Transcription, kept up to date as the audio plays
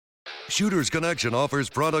Shooters Connection offers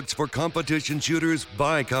products for competition shooters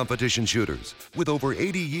by competition shooters. With over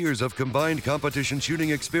 80 years of combined competition shooting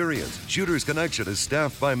experience, Shooters Connection is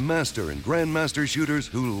staffed by master and grandmaster shooters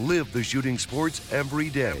who live the shooting sports every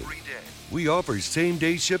day. We offer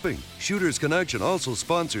same-day shipping. Shooters Connection also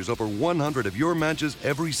sponsors over 100 of your matches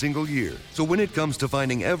every single year. So when it comes to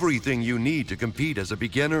finding everything you need to compete as a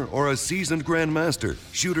beginner or a seasoned grandmaster,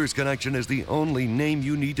 Shooters Connection is the only name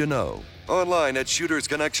you need to know. Online at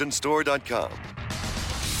shootersconnectionstore.com.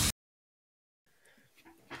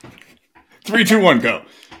 3, 2, 1, go.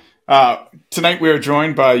 Tonight we are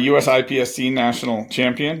joined by US IPSC National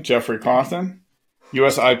Champion Jeffrey Cawthon,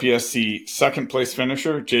 US IPSC second place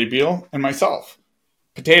finisher Jay Beal, and myself,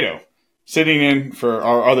 Potato, sitting in for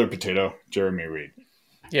our other Potato, Jeremy Reed.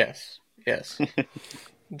 Yes.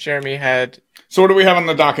 Jeremy had... So what do we have on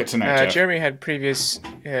the docket tonight, Jeff? Jeremy had previous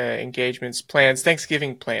engagements, plans,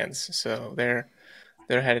 Thanksgiving plans, so they're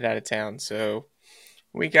headed out of town. So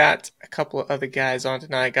we got a couple of other guys on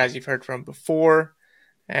tonight, guys you've heard from before,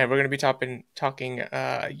 and we're going to be talking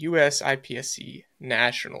US IPSC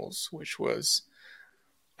Nationals, which was...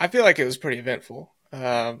 I feel like it was pretty eventful.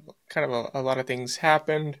 Kind of a lot of things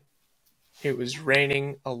happened. It was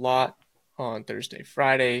raining a lot on Thursday,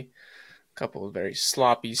 Friday. A couple of very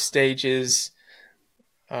sloppy stages.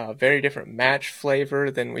 Very different match flavor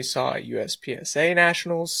than we saw at USPSA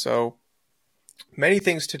Nationals. So many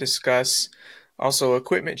things to discuss. Also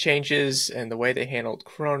equipment changes and the way they handled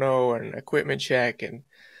chrono and equipment check. And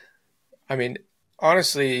I mean,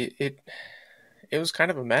 honestly, it was kind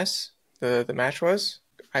of a mess. The match was.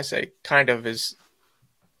 I say kind of is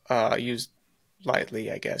used lightly,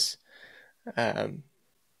 I guess.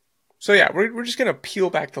 So yeah, we're just gonna peel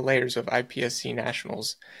back the layers of IPSC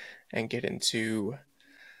Nationals and get into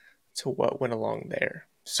what went along there.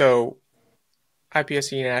 So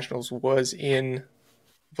IPSC Nationals was in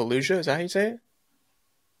Volusia, is that how you say it?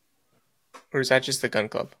 Or is that just the gun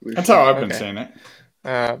club? That's how I've been saying it.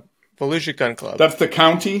 Volusia Gun Club. That's the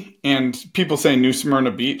county, and people say New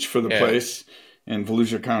Smyrna Beach for the place. In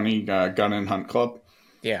Volusia County Gun and Hunt Club.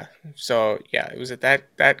 Yeah. So, yeah, it was at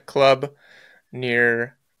that club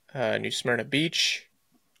near New Smyrna Beach,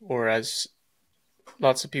 or as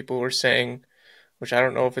lots of people were saying, which I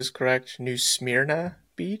don't know if is correct, New Smyrna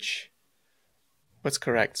Beach? What's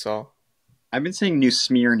correct, Saul? I've been saying New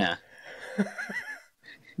Smyrna.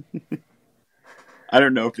 I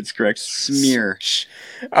don't know if it's correct. Smear.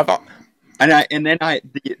 And then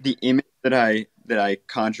the image that I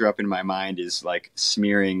conjure up in my mind is like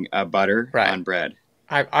smearing butter on bread.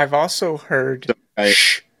 I've also heard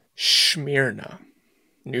Smyrna,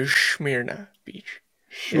 New Smyrna Beach.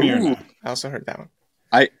 Smyrna. I also heard that one.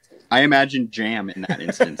 I imagine jam in that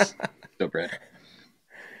instance. So bread.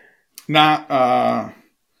 You're not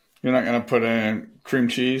gonna put in cream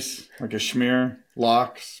cheese like a schmear,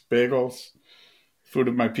 lox, bagels, food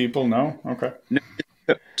of my people. No, okay. No,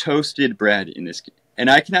 toasted bread in this, and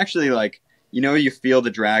I can actually you feel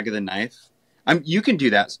the drag of the knife. You can do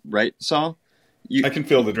that, right, Saul? I can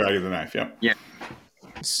feel the drag of the knife, yeah. Yeah.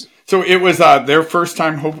 So it was their first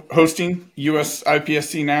time hosting US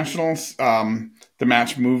IPSC Nationals. The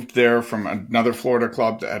match moved there from another Florida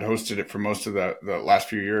club that had hosted it for most of the last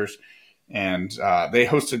few years. And they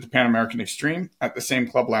hosted the Pan American Extreme at the same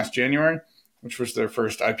club last January, which was their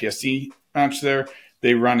first IPSC match there.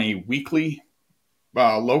 They run a weekly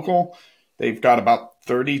local. They've got about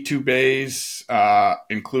 32 bays,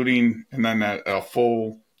 including, and then a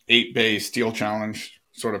full 8-bay steel challenge,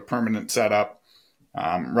 sort of permanent setup,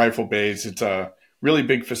 rifle bays. It's a really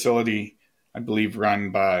big facility, I believe, run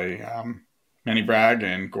by Manny Bragg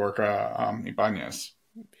and Gorka Ibanez.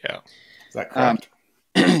 Yeah. Is that correct?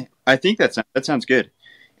 I think that sounds good.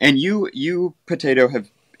 And you Potato,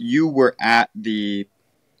 you were at the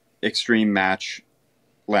extreme match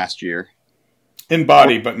last year. In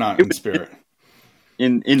body, but not in spirit.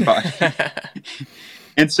 In body.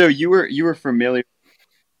 And so you were familiar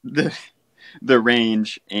with the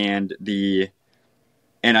range and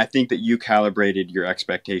I think that you calibrated your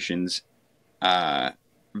expectations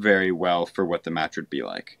very well for what the match would be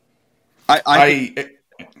like.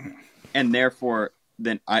 And therefore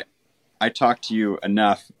then I talked to you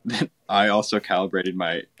enough that I also calibrated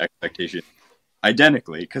my expectations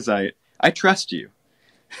identically because I trust you.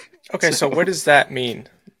 Okay, so what does that mean?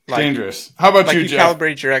 Dangerous. How about you, you Jeff?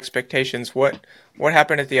 calibrated your expectations. What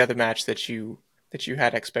happened at the other match that you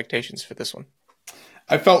had expectations for this one?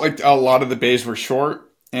 I felt like a lot of the bays were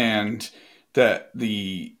short and that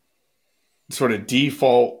the sort of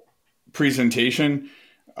default presentation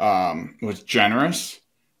was generous.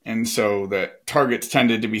 And so that targets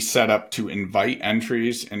tended to be set up to invite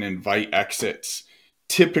entries and invite exits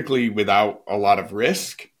typically without a lot of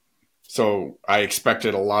risk. So I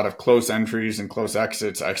expected a lot of close entries and close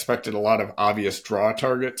exits. I expected a lot of obvious draw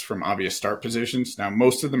targets from obvious start positions. Now,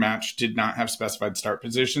 most of the match did not have specified start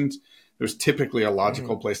positions. There was typically a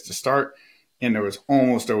logical place to start, and there was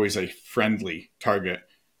almost always a friendly target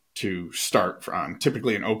to start from,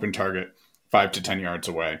 typically an open target 5 to 10 yards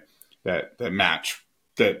away that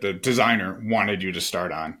the designer wanted you to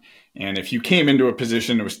start on. And if you came into a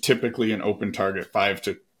position, it was typically an open target 5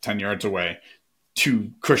 to 10 yards away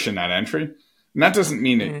to cushion that entry. And that doesn't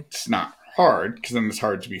mean it's not hard, because then it's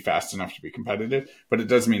hard to be fast enough to be competitive, but it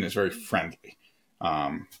does mean it's very friendly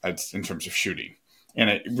in terms of shooting. And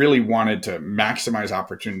it really wanted to maximize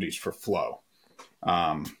opportunities for flow.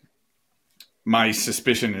 My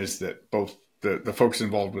suspicion is that both the folks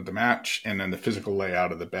involved with the match and then the physical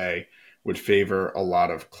layout of the bay would favor a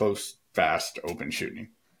lot of close, fast, open shooting.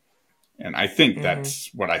 And I think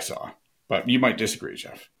that's what I saw. But you might disagree,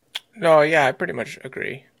 Jeff. No, yeah, I pretty much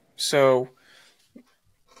agree. So,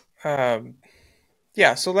 so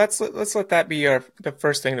let's let that be the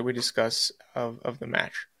first thing that we discuss of the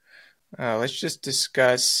match. Let's just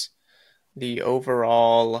discuss the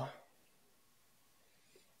overall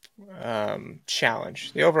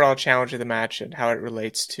challenge of the match and how it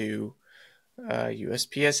relates to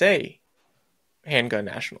USPSA handgun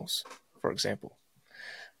nationals, for example.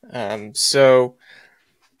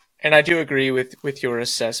 And I do agree with your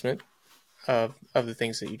assessment of the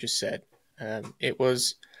things that you just said. It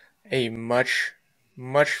was a much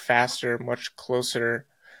faster, much closer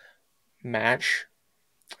match.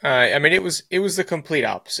 I mean, it was the complete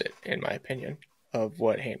opposite, in my opinion, of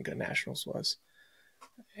what Handgun Nationals was.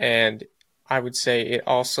 And I would say it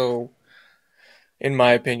also, in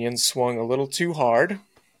my opinion, swung a little too hard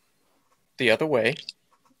the other way.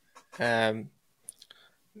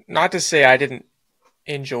 Not to say I didn't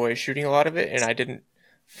enjoy shooting a lot of it and I didn't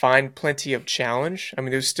find plenty of challenge. I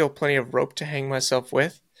mean, there's still plenty of rope to hang myself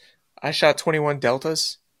with. I shot 21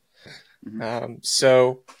 deltas.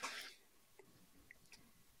 So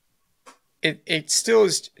it still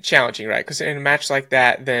is challenging, right? Because in a match like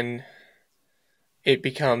that, then it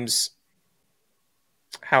becomes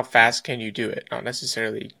how fast can you do it, not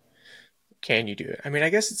necessarily can you do it. I mean, I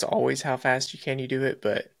guess it's always how fast can you do it,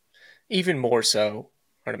 but even more so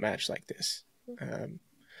on a match like this.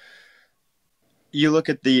 You look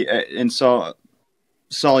at and Saul,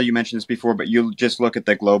 you mentioned this before, but you just look at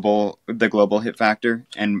the global hit factor,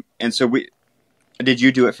 and so did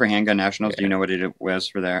you do it for Handgun Nationals? Yeah. Do you know what it was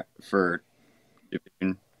for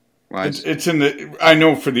division wise? It's in I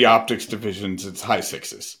know for the optics divisions, it's high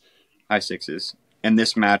sixes. High sixes, and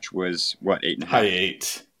this match was what, 8.5? High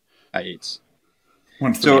eights. High eights.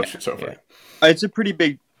 So far. Yeah. It's a pretty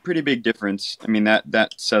big difference. I mean,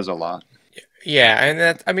 that says a lot. Yeah,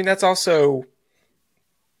 and that's also,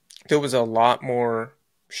 there was a lot more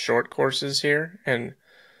short courses here, and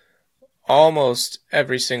almost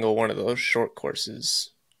every single one of those short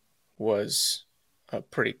courses was a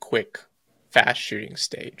pretty quick, fast shooting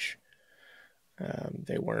stage. I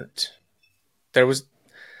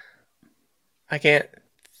can't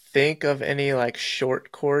think of any like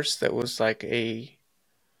short course that was like a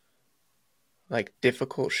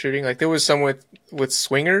difficult shooting. Like there was some with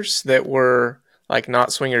swingers that were like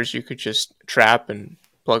not swingers you could just trap and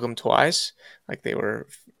plug them twice. Like they were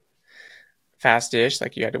fast-ish,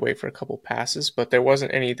 like you had to wait for a couple passes, but there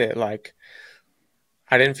wasn't any that like,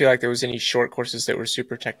 I didn't feel like there was any short courses that were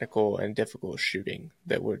super technical and difficult shooting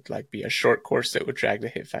that would like be a short course that would drag the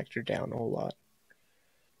hit factor down a whole lot.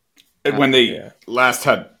 When they last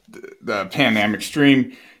had the Pan Am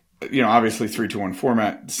Extreme, obviously 3-2-1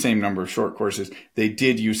 format, the same number of short courses. They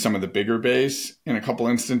did use some of the bigger bays in a couple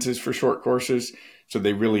instances for short courses. So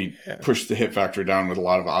they really pushed the hit factor down with a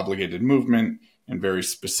lot of obligated movement and very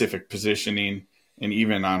specific positioning. And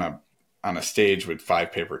even on a stage with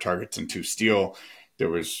 5 paper targets and 2 steel, there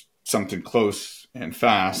was something close and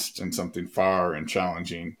fast and something far and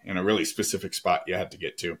challenging in a really specific spot you had to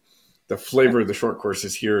get to. The flavor of the short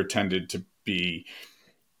courses here tended to be,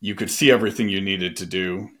 you could see everything you needed to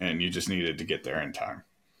do, and you just needed to get there in time.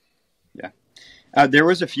 Yeah. There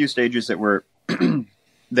was a few stages that were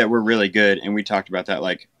that were really good, and we talked about that,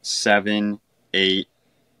 like 7, 8,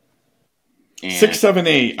 and 6, 7,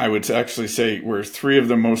 8, I would actually say were 3 of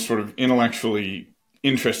the most sort of intellectually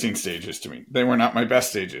interesting stages to me. They were not my best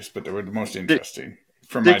stages, but they were the most interesting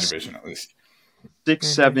from my division, at least. 6,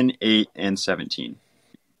 7, 8, and 17.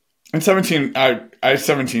 And 17,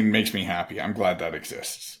 17 makes me happy. I'm glad that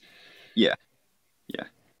exists. Yeah.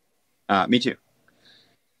 Me too.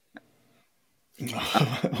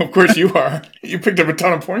 Of course you are. You picked up a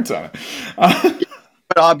ton of points on it.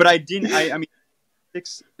 But I didn't. I mean,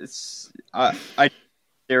 6. I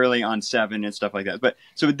early on 7 and stuff like that. But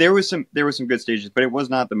so there was some good stages, but it was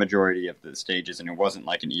not the majority of the stages, and it wasn't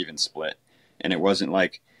like an even split, and it wasn't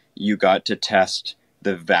like you got to test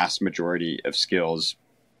the vast majority of skills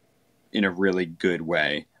in a really good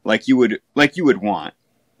way, like you would want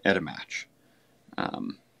at a match.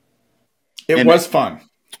 It was fun.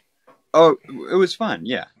 Oh, it was fun,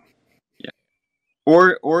 yeah.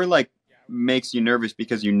 Or like makes you nervous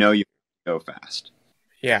because you know you go fast.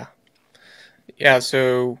 Yeah.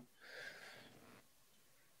 So,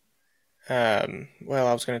 well,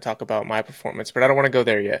 I was going to talk about my performance, but I don't want to go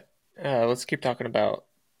there yet. Let's keep talking about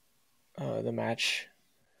the match.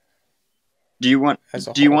 Do you want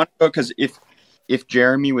to go? Because if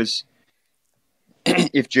Jeremy was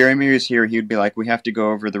if Jeremy was here, he would be like, we have to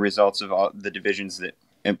go over the results of all the divisions that,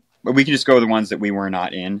 but we can just go the ones that we were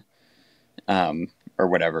not in, or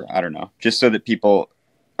whatever. I don't know, just so that people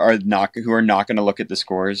who are not going to look at the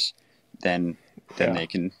scores, then they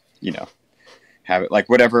can, have it like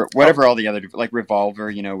whatever all the other, like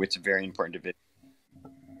Revolver, it's a very important division.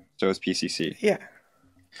 So is PCC. Yeah,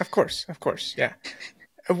 of course, yeah.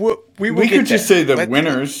 We could just say the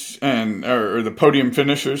winners or the podium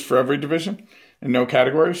finishers for every division and no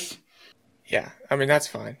categories. Yeah, I mean that's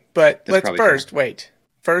fine. But let's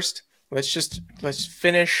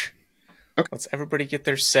finish. Okay. Let's everybody get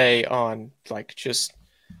their say on like just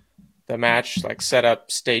the match, like setup,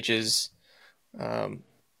 stages, all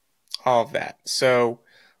of that. So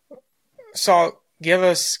give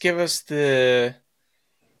us the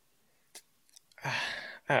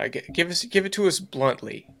give it to us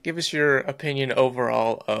bluntly. Give us your opinion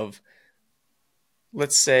overall of,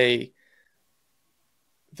 let's say,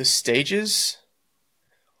 the stages.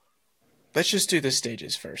 Let's just do the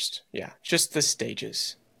stages first. Yeah, just the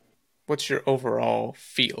stages. What's your overall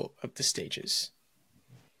feel of the stages?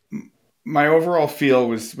 My overall feel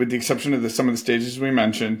was, with the exception of some of the stages we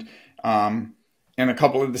mentioned, and a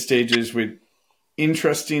couple of the stages with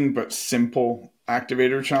interesting but simple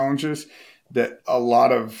activator challenges, that a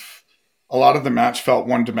lot of the match felt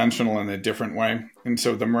one-dimensional in a different way. And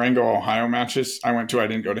so the Marengo, Ohio matches I went to, I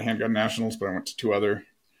didn't go to Handgun Nationals, but I went to 2 other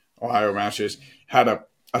Ohio matches, had a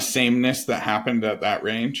sameness that happened at that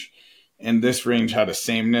range. And this range had a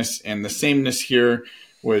sameness. And the sameness here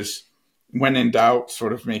was, when in doubt,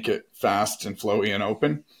 sort of make it fast and flowy and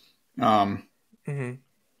open. And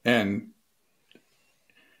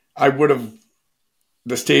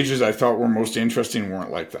the stages I thought were most interesting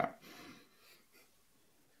weren't like that.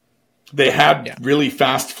 They had really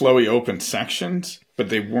fast, flowy, open sections, but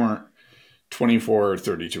they weren't 24 or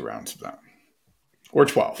 32 rounds of that. Or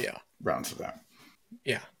 12 rounds of that.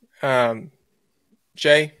 Yeah.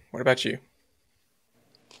 Jay, what about you?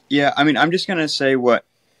 Yeah, I mean, I'm just going to say what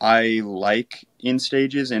I like in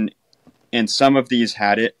stages, and some of these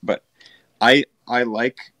had it, but I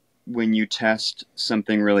like when you test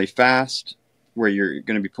something really fast, where you're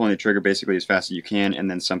going to be pulling the trigger basically as fast as you can,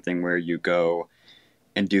 and then something where you go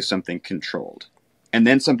and do something controlled, and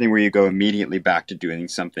then something where you go immediately back to doing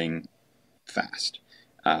something fast,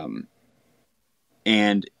 and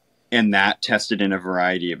that tested in a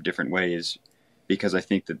variety of different ways, because I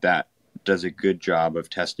think that does a good job of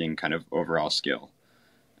testing kind of overall skill,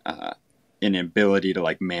 an ability to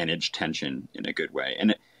like manage tension in a good way,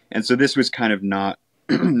 and so this was kind of not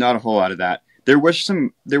a whole lot of that. There were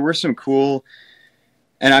some cool,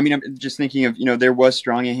 and I mean, I'm just thinking of, there was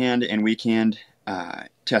strong hand and weak hand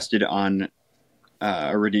tested on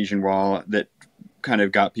a Rhodesian wall that kind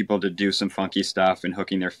of got people to do some funky stuff and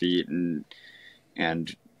hooking their feet and a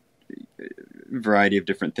variety of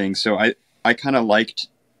different things. So I kind of liked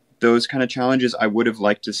those kind of challenges. I would have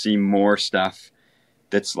liked to see more stuff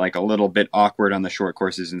that's like a little bit awkward on the short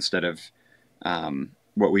courses instead of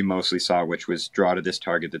what we mostly saw, which was draw to this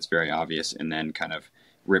target that's very obvious and then kind of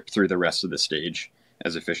rip through the rest of the stage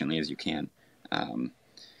as efficiently as you can.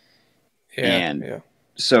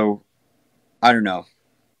 So I don't know.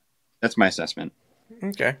 That's my assessment.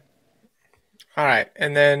 Okay. All right.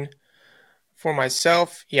 And then for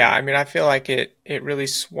myself, I mean, I feel like it really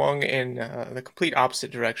swung in the complete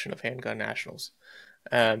opposite direction of Handgun Nationals.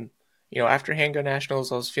 After Handgun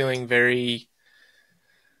Nationals, I was feeling very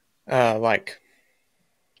like,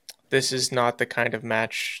 this is not the kind of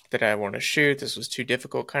match that I want to shoot. This was too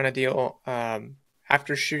difficult kind of deal.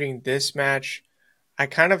 After shooting this match, I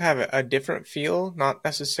kind of have a different feel, not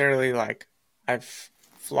necessarily like I've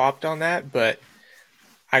flopped on that, but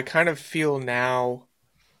I kind of feel now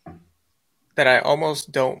that I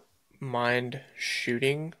almost don't mind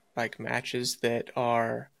shooting like matches that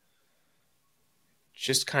are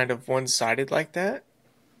just kind of one-sided like that.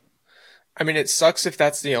 I mean, it sucks if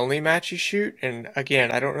that's the only match you shoot. And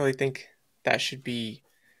again, I don't really think that should be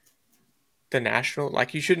the national.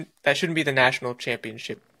 Like, that shouldn't be the national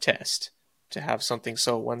championship test to have something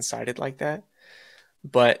so one-sided like that.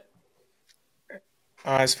 But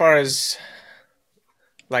as far as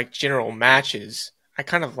like general matches, I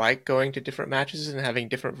kind of like going to different matches and having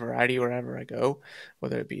different variety wherever I go,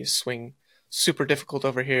 whether it be a swing super difficult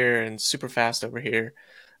over here and super fast over here.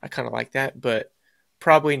 I kind of like that, but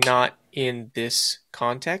probably not in this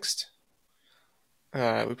context. We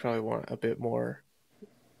probably want a bit more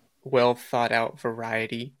well thought out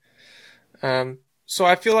variety. So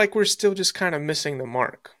I feel like we're still just kind of missing the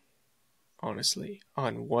mark, honestly,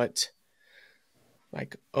 on what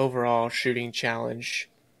like overall shooting challenge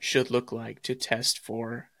should look like to test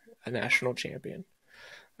for a national champion.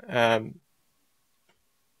 But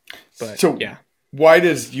So yeah, why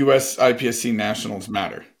does US IPSC Nationals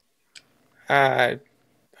matter? I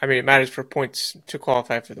mean, it matters for points to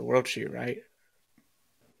qualify for the World Shoot, right?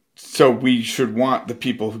 So we should want the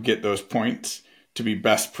people who get those points to be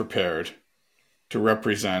best prepared to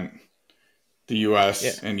represent the US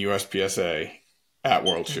Yeah. and USPSA at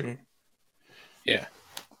World Shoot. Mm-hmm. Yeah.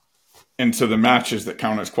 And so the matches that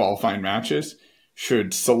count as qualifying matches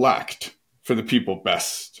should select for the people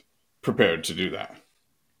best prepared to do that.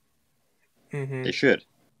 Mm-hmm. They should.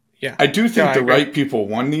 Yeah. I do think I the agree. right people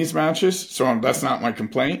won these matches, so that's not my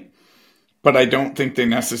complaint. But I don't think they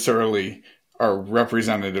necessarily are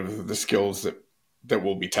representative of the skills that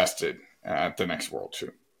will be tested at the next World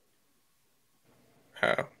Shoot.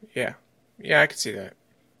 Oh, yeah. Yeah, I could see that.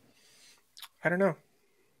 I don't know.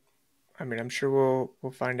 I mean, I'm sure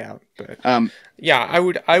we'll find out, but yeah,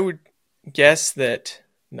 I would guess that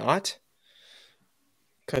not,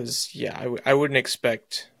 because yeah, I wouldn't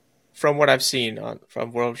expect, from what I've seen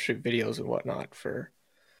from World Shoot videos and whatnot,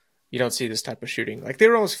 you don't see this type of shooting. Like, they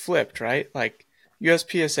were almost flipped, right? Like,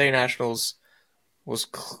 USPSA Nationals was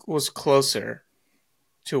closer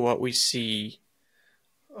to what we see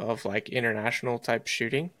of like international type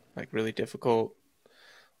shooting, like really difficult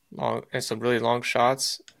long and some really long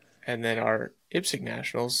shots, and then our IPSC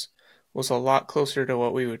Nationals was a lot closer to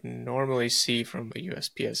what we would normally see from a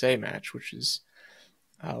USPSA match, which is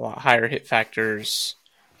a lot higher hit factors,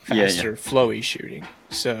 faster, flowy shooting.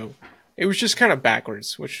 So it was just kind of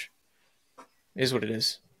backwards, which is what it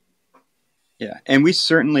is. Yeah, and we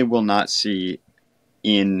certainly will not see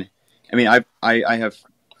I mean, I have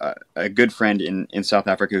a good friend in South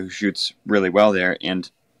Africa who shoots really well there, and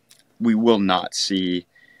we will not see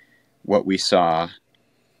what we saw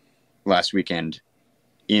last weekend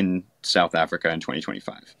in South Africa in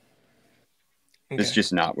 2025. Okay. It's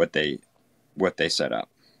just not what they set up.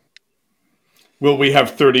 Will we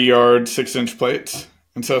have 30-yard 6-inch plates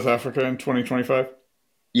in South Africa in 2025?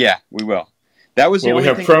 Yeah, we will. That was will we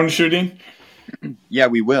have prone shooting? Yeah,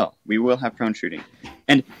 we will. We will have prone shooting.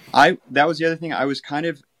 And that was the other thing. I was kind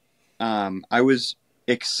of I was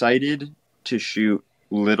excited to shoot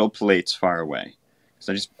little plates far away.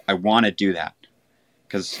 So I want to do that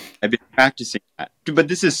because I've been practicing that. But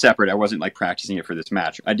this is separate. I wasn't like practicing it for this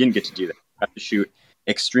match. I didn't get to do that. I have to shoot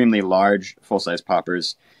extremely large full-size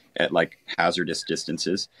poppers at like hazardous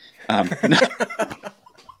distances.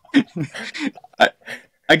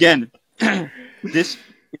 Again, this is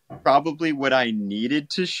probably what I needed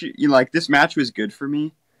to shoot. Like, this match was good for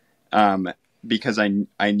me because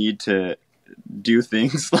I need to do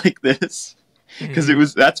things like this.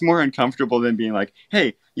 Because that's more uncomfortable than being like,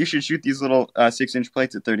 hey, you should shoot these little 6-inch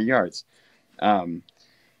plates at 30 yards.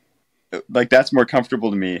 Like, that's more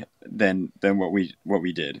comfortable to me than what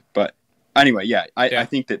we did. But anyway, I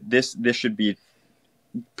think that this should be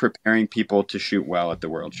preparing people to shoot well at the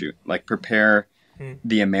World Shoot. Like, prepare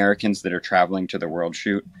the Americans that are traveling to the World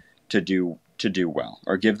Shoot to do well,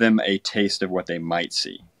 or give them a taste of what they might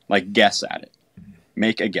see. Like, guess at it,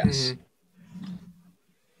 make a guess. Mm-hmm.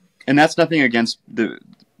 And that's nothing against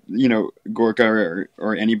Gorka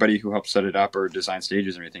or anybody who helped set it up or design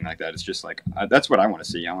stages or anything like that. It's just like, that's what I want to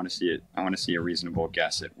see. I want to see it. I want to see a reasonable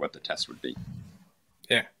guess at what the test would be.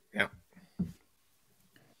 Yeah.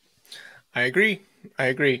 I agree.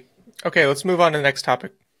 Okay, let's move on to the next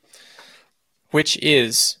topic, which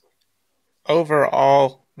is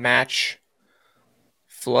overall match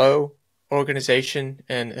flow, organization,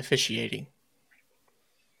 and officiating.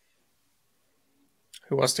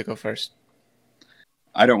 Who wants to go first?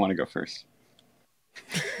 I don't want to go first.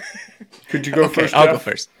 Could you go first, I'll Jeff? go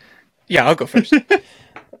first. Yeah, I'll go first.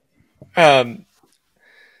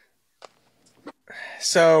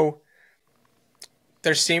 So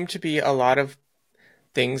there seemed to be a lot of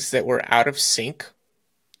things that were out of sync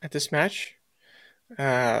at this match.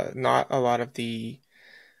 Not a lot of the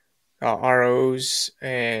ROs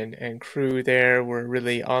and crew there were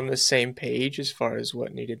really on the same page as far as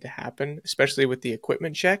what needed to happen, especially with the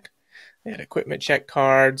equipment check. They had equipment check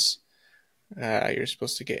cards. You're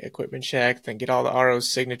supposed to get equipment checked, then get all the RO's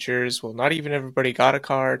signatures. Well, not even everybody got a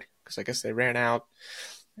card because I guess they ran out.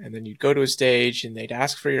 And then you'd go to a stage and they'd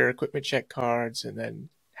ask for your equipment check cards, and then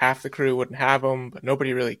half the crew wouldn't have them, but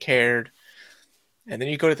nobody really cared. And then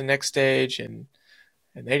you go to the next stage and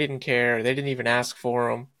they didn't care. They didn't even ask for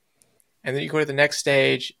them. And then you go to the next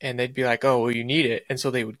stage and they'd be like, oh, well, you need it. And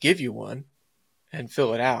so they would give you one and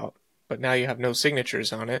fill it out. But now you have no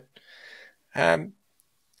signatures on it. And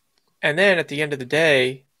then at the end of the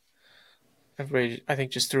day, everybody, I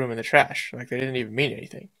think, just threw them in the trash. Like they didn't even mean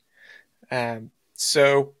anything.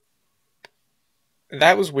 So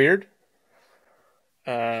that was weird.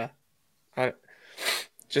 Just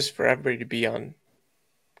for everybody to be on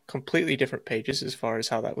completely different pages as far as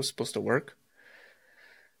how that was supposed to work.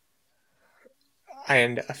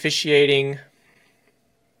 And officiating,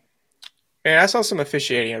 and I saw some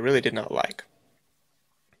officiating I really did not like.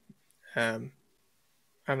 I'm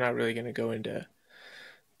not really going to go into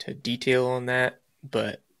detail on that,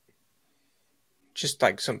 but just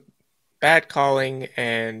like some bad calling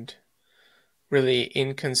and really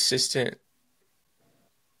inconsistent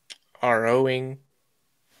ROing.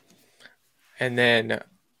 And then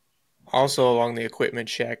also along the equipment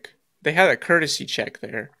check, they had a courtesy check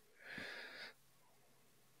there,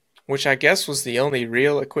 which I guess was the only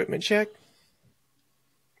real equipment check.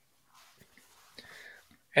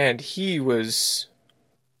 And he was,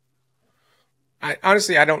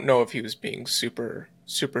 honestly, I don't know if he was being super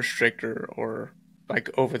strict or like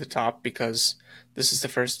over the top, because this is the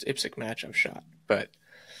first IPSC match I've shot. But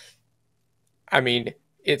I mean,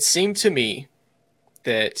 it seemed to me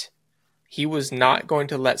that he was not going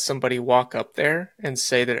to let somebody walk up there and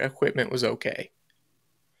say their equipment was okay.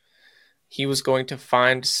 He was going to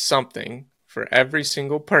find something for every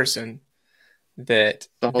single person that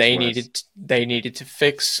they needed to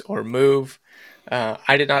fix or move.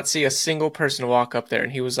 I did not see a single person walk up there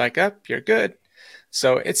and he was like, you're good.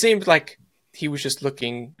 So it seemed like he was just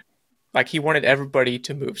looking like he wanted everybody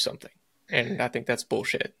to move something. And I think that's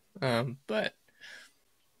bullshit. But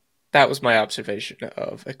that was my observation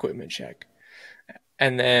of equipment check.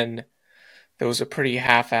 And then there was a pretty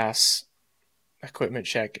half-ass equipment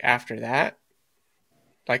check after that.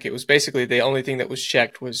 Like it was basically the only thing that was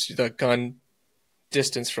checked was the gun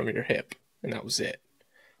distance from your hip, and that was it.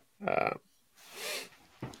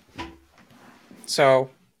 So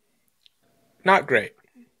not great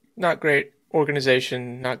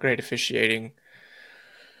organization, not great officiating.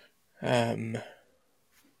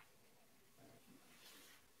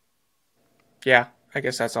 Yeah, I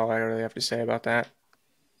guess that's all I really have to say about that.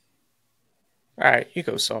 All right, you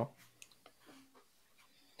go, Saul.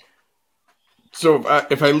 So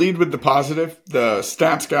if I lead with the positive, the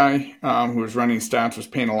stats guy who was running stats was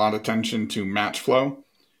paying a lot of attention to match flow.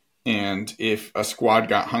 And if a squad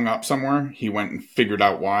got hung up somewhere, he went and figured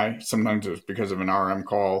out why. Sometimes it was because of an RM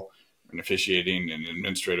call, an officiating, an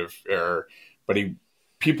administrative error. But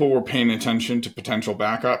people were paying attention to potential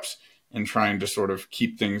backups and trying to sort of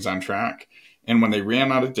keep things on track. And when they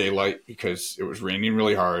ran out of daylight, because it was raining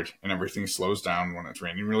really hard and everything slows down when it's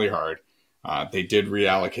raining really hard, they did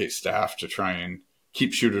reallocate staff to try and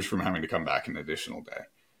keep shooters from having to come back an additional day.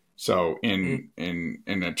 So in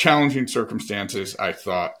a challenging circumstances, I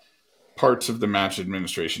thought parts of the match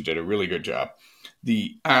administration did a really good job.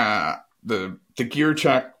 The gear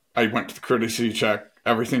check, I went to the courtesy check,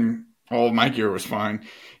 everything, all of my gear was fine.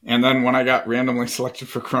 And then when I got randomly selected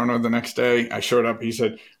for Chrono the next day, I showed up. He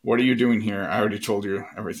said, "What are you doing here? I already told you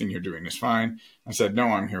everything you're doing is fine." I said, "No,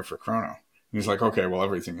 I'm here for Chrono." And he's like, "Okay, well,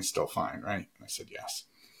 everything is still fine, right?" And I said, "Yes."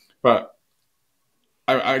 But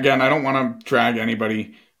I don't want to drag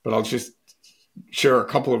anybody, but I'll just share a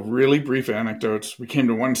couple of really brief anecdotes. We came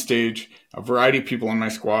to one stage, a variety of people in my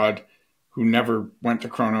squad who never went to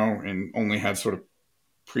Chrono and only had sort of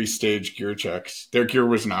pre-stage gear checks. Their gear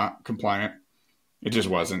was not compliant. It just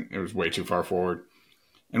wasn't. It was way too far forward.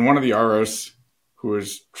 And one of the ROs who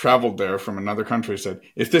has traveled there from another country said,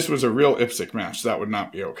 if this was a real IPSC match, that would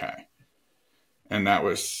not be okay. And that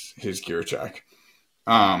was his gear check.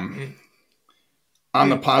 On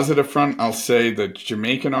the positive front, I'll say the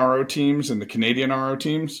Jamaican RO teams and the Canadian RO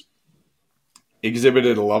teams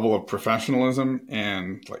exhibited a level of professionalism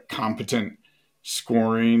and like competent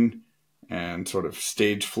scoring and sort of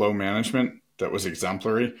stage flow management that was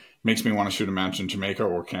exemplary. Makes me want to shoot a match in Jamaica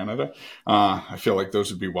or Canada. I feel like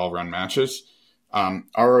those would be well-run matches.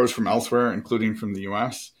 ROs from elsewhere, including from the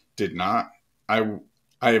US, did not. I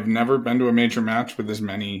have never been to a major match with as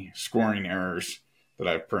many scoring errors that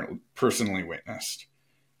I've personally witnessed.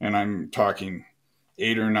 And I'm talking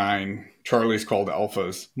 8 or 9 Charlie's called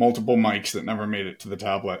alphas, multiple mics that never made it to the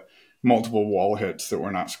tablet, multiple wall hits that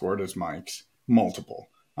were not scored as mics, multiple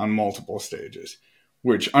on multiple stages,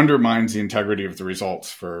 which undermines the integrity of the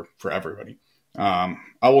results for everybody. I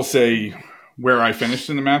will say where I finished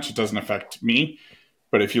in the match, it doesn't affect me.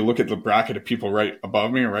 But if you look at the bracket of people right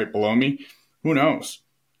above me or right below me, who knows?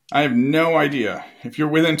 I have no idea. If you're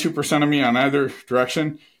within 2% of me on either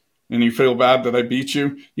direction and you feel bad that I beat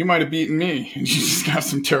you, you might have beaten me and you just got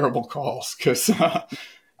some terrible calls because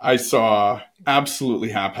I saw absolutely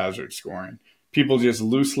haphazard scoring. People just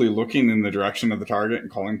loosely looking in the direction of the target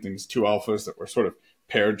and calling things 2 alphas that were sort of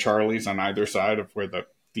paired Charlies on either side of where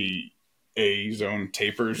the A zone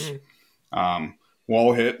tapers.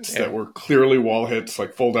 Wall hits that were clearly wall hits,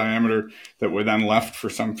 like full diameter, that were then left for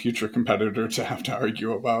some future competitor to have to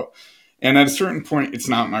argue about. And at a certain point, it's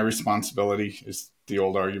not my responsibility, is the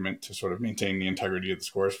old argument, to sort of maintain the integrity of the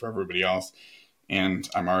scores for everybody else. And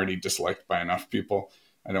I'm already disliked by enough people.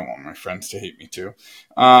 I don't want my friends to hate me too.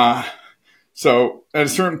 So at a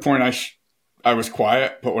certain point, I was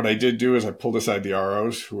quiet. But what I did do is I pulled aside the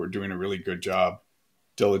ROs who were doing a really good job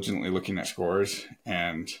diligently looking at scores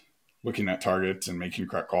and looking at targets and making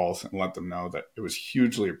correct calls, and let them know that it was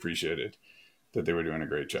hugely appreciated that they were doing a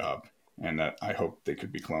great job and that I hope they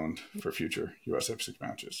could be cloned for future USF6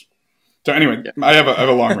 matches. So anyway, I have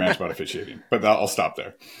a long rant about officiating, but I'll stop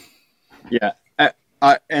there. Yeah.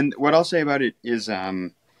 And what I'll say about it is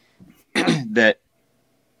that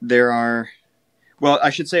there are, well, I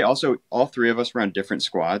should say also all 3 of us were on different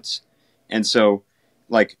squads. And so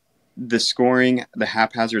like the scoring, the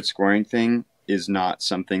haphazard scoring thing is not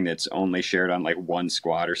something that's only shared on like one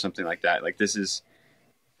squad or something like that. Like this is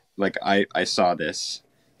like, I saw this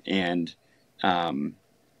and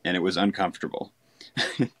it was uncomfortable.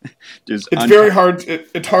 It's very hard.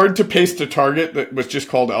 It's hard to paste a target that was just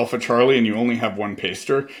called Alpha Charlie and you only have one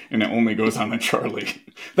paster and it only goes on a Charlie.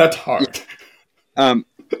 That's hard.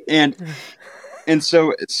 And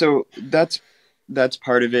so that's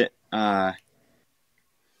part of it.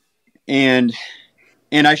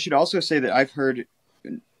 And I should also say that I've heard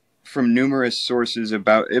from numerous sources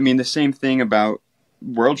about, I mean, the same thing about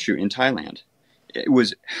World Shoot in Thailand. It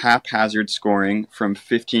was haphazard scoring from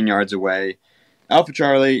 15 yards away. Alpha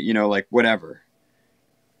Charlie, you know, like whatever,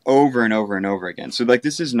 over and over and over again. So like,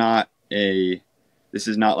 this is not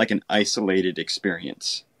like an isolated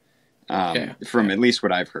experience from at least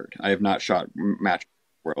what I've heard. I have not shot Match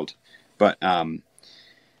World, but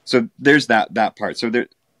so there's that part. So there,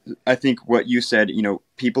 I think what you said, you know,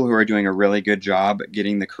 people who are doing a really good job at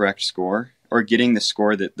getting the correct score or getting the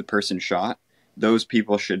score that the person shot, those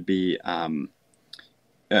people should be,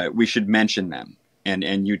 we should mention them.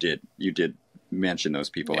 And you did mention those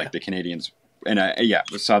people, like the Canadians. And I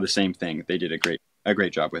saw the same thing. They did a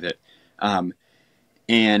great job with it. And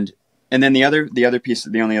then the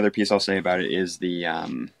only other piece I'll say about it is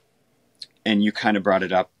and you kind of brought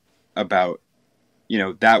it up about, you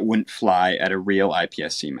know, that wouldn't fly at a real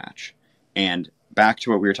IPSC match. And back to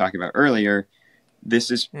what we were talking about earlier, this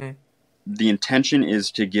is the intention is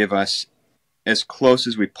to give us as close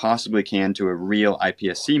as we possibly can to a real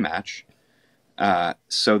IPSC match,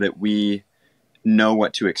 so that we know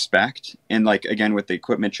what to expect. And like, again, with the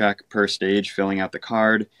equipment check per stage, filling out the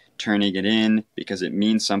card, turning it in because it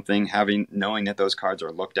means something, knowing that those cards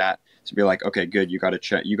are looked at, to be like, okay, good, you got to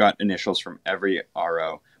check, you got initials from every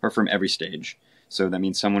RO or from every stage. So that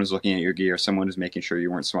means someone is looking at your gear, someone is making sure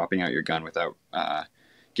you weren't swapping out your gun without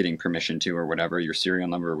getting permission to, or whatever. Your serial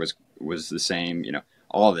number was the same, you know,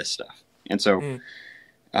 all this stuff. And so,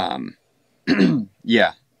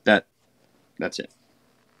 yeah, that's it.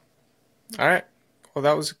 All right. Well,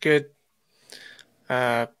 that was a good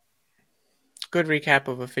recap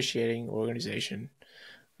of officiating organization.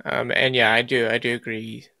 And yeah, I do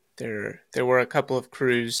agree. There were a couple of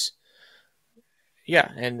crews,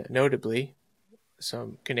 and notably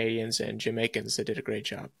some Canadians and Jamaicans that did a great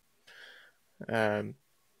job.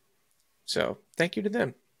 So thank you to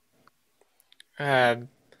them.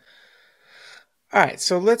 All right,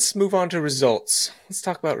 so let's move on to results. Let's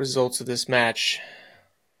talk about results of this match.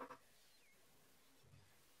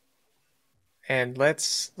 And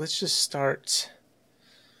let's just start.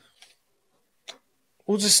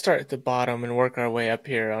 We'll just start at the bottom and work our way up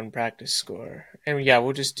here on practice score. And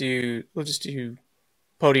we'll just do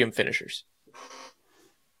podium finishers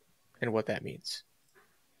and what that means.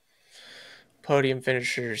 Podium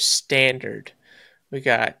finishers standard. We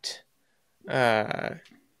got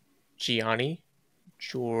Giordano.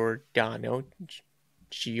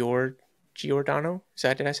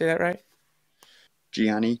 Did I say that right?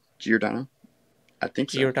 Giordano. I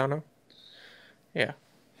think so. Giordano. Yeah.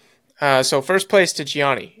 So first place to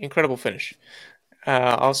Gianni, incredible finish.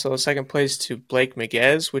 Also second place to Blake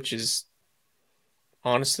Miguez, which is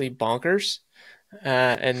honestly bonkers.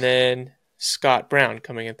 And then Scott Brown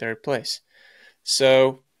coming in third place.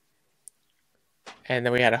 So, and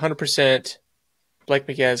then we had 100%. Blake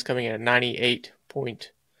Miguez coming in at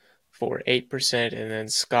 98.48%, and then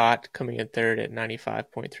Scott coming in third at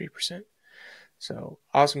 95.3%. So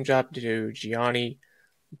awesome job to do, Gianni.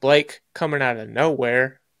 Blake coming out of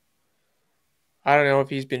nowhere. I don't know if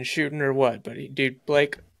he's been shooting or what, but dude,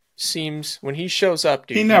 Blake seems when he shows up,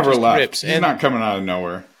 dude, He never just left. rips. He's not coming out of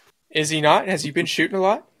nowhere. Is he not? Has he been shooting a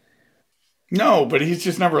lot? No, but he's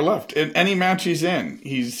just never left. In any match he's in,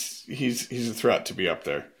 he's a threat to be up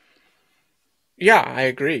there. Yeah, I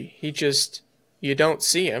agree. You don't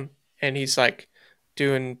see him, and he's like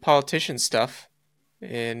doing politician stuff,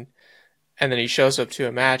 and then he shows up to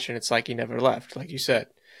a match, and it's like he never left. Like you said,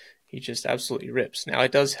 he just absolutely rips. Now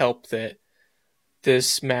it does help that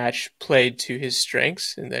this match played to his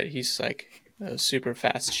strengths, and that he's like a super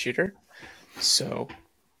fast shooter. So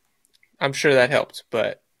I'm sure that helped.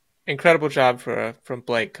 But incredible job from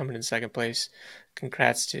Blake coming in second place.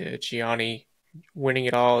 Congrats to Gianni winning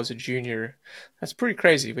it all as a junior. That's pretty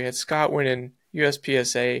crazy. We had Scott winning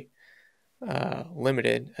USPSA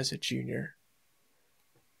limited as a junior,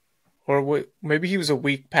 or maybe he was a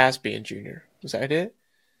week past being junior. Was that it?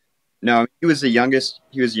 No, he was the youngest.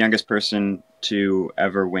 He was the youngest person to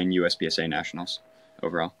ever win USPSA nationals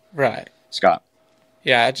overall. Right. Scott.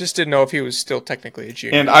 Yeah, I just didn't know if he was still technically a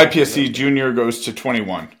junior. And IPSC junior goes to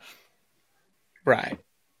 21. Right.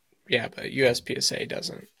 Yeah, but USPSA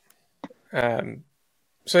doesn't.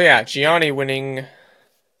 So yeah, Gianni winning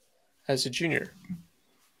as a junior.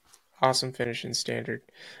 Awesome finish in standard.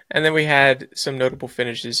 And then we had some notable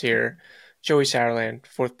finishes here. Joey Sauerland,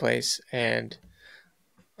 4th place, and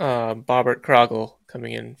Bobbert Krogel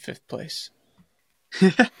coming in 5th place.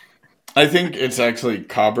 I think it's actually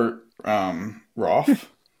Cobbert Roth.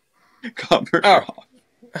 Cobbert Roth.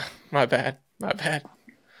 My bad.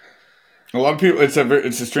 A lot of people, it's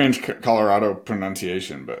a strange Colorado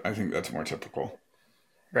pronunciation, but I think that's more typical.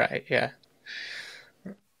 Right, yeah.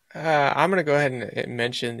 I'm going to go ahead and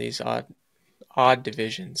mention these odd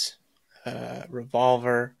divisions.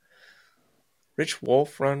 Revolver. Rich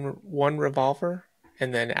Wolf won Revolver,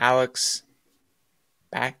 and then Alex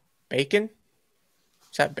Bacon.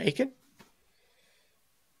 Is that Bacon?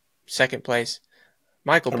 2nd place.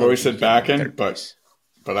 Michael. I've always said Bacon, but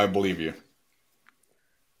I believe you.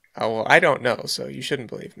 Oh, well, I don't know, so you shouldn't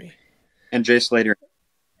believe me. And Jay Slater.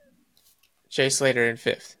 Jay Slater in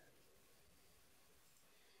 5th.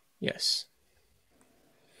 Yes.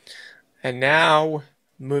 And now,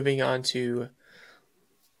 moving on to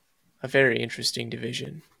a very interesting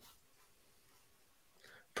division.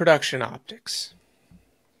 Production optics.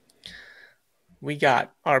 We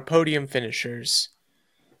got our podium finishers.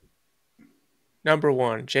 Number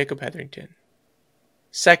 1, Jacob Hetherington.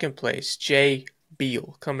 2nd place, Jay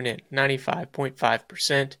Beal coming in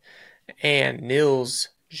 95.5%, and Nils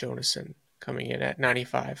Jonassen coming in at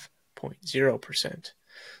 95.0%.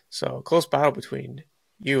 So close battle between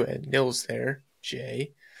you and Nils there,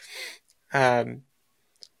 Jay. Yeah,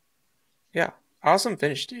 awesome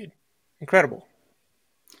finish, dude. Incredible.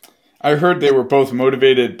 I heard they were both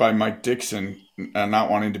motivated by Mike Dixon not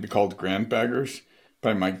wanting to be called grandbaggers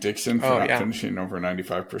by Mike Dixon for not finishing over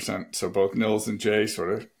 95%. So both Nils and Jay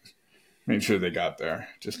sort of made sure they got there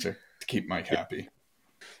just to keep Mike happy.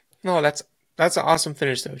 No, that's an awesome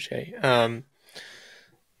finish though, Jay.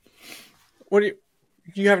 What do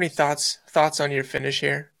you have any thoughts on your finish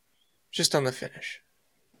here? Just on the finish.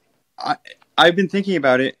 I've been thinking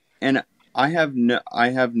about it, and I have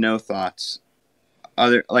no thoughts.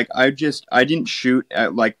 I didn't shoot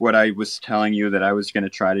at like what I was telling you that I was going to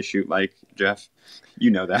try to shoot like Jeff.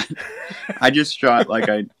 You know that. I just shot like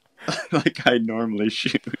I normally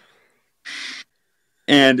shoot.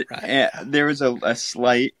 And there was a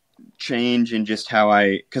slight change in just how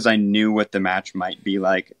because I knew what the match might be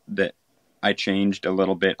like, that I changed a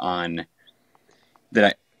little bit on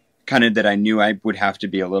that. I knew I would have to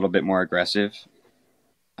be a little bit more aggressive.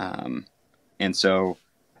 And so,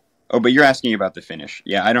 but you're asking about the finish.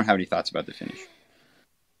 Yeah, I don't have any thoughts about the finish.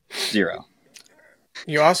 0.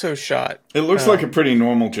 You also shot. It looks like a pretty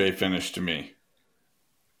normal J finish to me.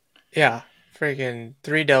 Yeah, freaking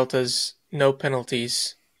 3 deltas, no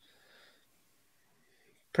penalties.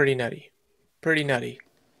 Pretty nutty.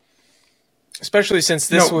 Especially since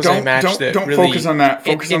this was a match that don't really, focus on that.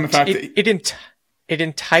 Focus on the fact that it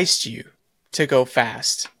enticed you to go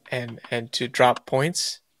fast and to drop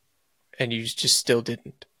points, and you just still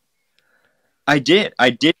didn't. I did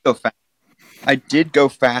go fast. I did go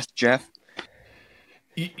fast, Jeff.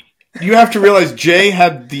 You have to realize Jay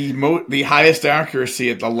had the highest accuracy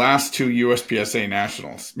at the last two USPSA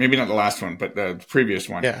nationals. Maybe not the last one, but the previous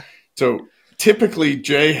one. Yeah. So typically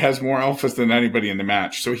Jay has more alphas than anybody in the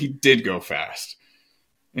match. So he did go fast.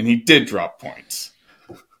 And he did drop points.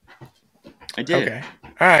 I did. Okay.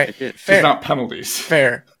 All right. I did. Fair. It's not penalties.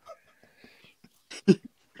 Fair.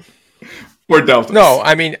 Or deltas. No,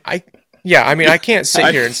 I mean, I can't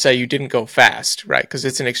sit here and say you didn't go fast, right? Because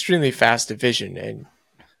it's an extremely fast division, and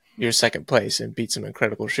you're second place and beat some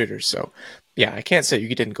incredible shooters. So, yeah, I can't say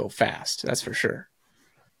you didn't go fast. That's for sure.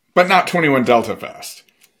 But not 21 delta fast.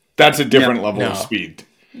 That's a different level of speed.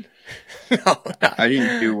 No, I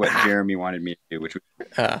didn't do what Jeremy wanted me to do, which was...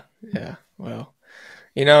 yeah, well,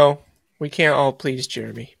 you know, we can't all please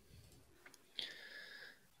Jeremy.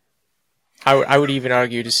 I would even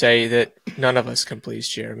argue to say that none of us can please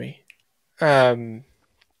Jeremy. All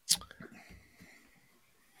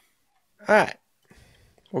right.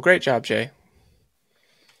 Well, great job, Jay.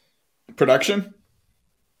 Production?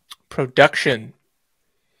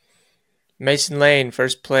 Mason Lane,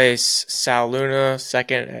 first place. Sal Luna,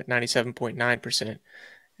 second at 97.9%.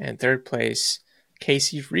 And third place,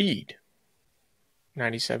 Casey Reed,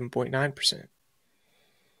 97.9%.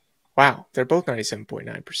 Wow, they're both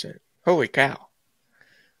 97.9%. Holy cow.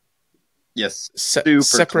 Yes,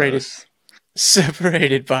 separated close.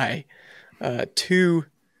 by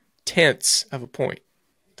 0.2 of a point.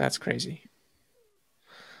 That's crazy.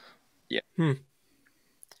 Yeah.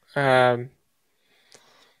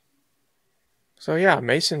 So yeah,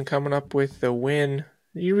 Mason coming up with the win.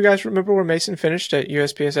 You guys remember where Mason finished at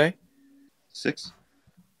USPSA? 6.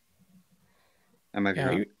 I might be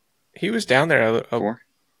wrong. He was down there 4.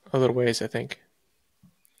 A little ways, I think.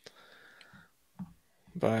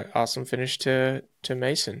 But awesome finish to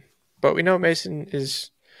Mason. But we know Mason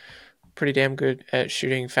is pretty damn good at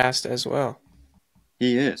shooting fast as well.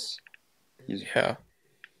 He is. He's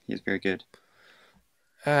very good.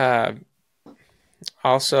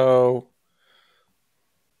 Also,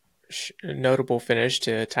 notable finish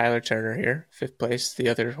to Tyler Turner here, 5th place, the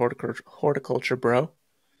other horticulture bro.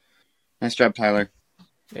 Nice job, Tyler.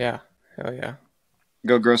 Yeah, hell yeah.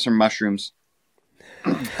 Go grow some mushrooms.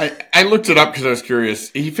 I looked it up because I was curious.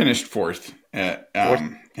 He finished 4th at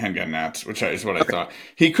Handgun Nats, which is what I thought.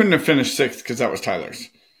 He couldn't have finished 6th because that was Tyler's.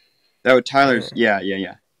 That was Tyler's. Yeah.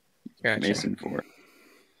 Gotcha. Mason 4.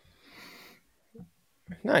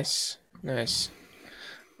 Nice.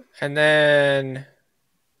 And then,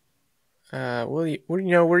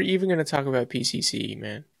 we're even going to talk about PCC,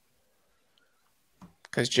 man,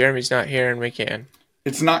 because Jeremy's not here and we can.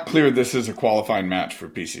 It's not clear this is a qualifying match for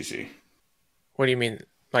PCC. What do you mean?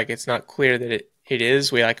 Like, it's not clear that it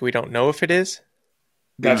is? We don't know if it is?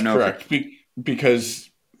 That's correct. Because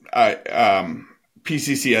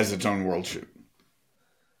PCC has its own world shoot.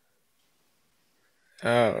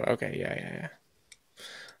 Oh, okay. Yeah.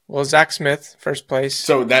 Well, Zach Smith, first place.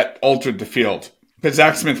 So that altered the field. But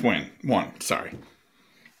Zach Smith won. Sorry.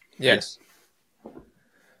 Yes.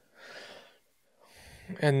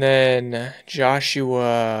 And then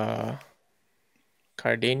Joshua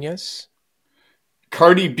Cardenas.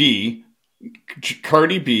 Cardi B,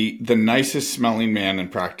 the nicest smelling man in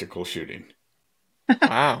practical shooting.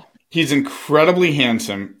 Wow. He's incredibly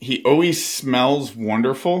handsome. He always smells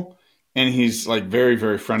wonderful, and he's like very,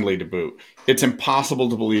 very friendly to boot. It's impossible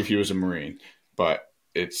to believe he was a Marine, but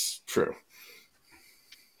it's true.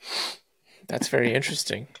 That's very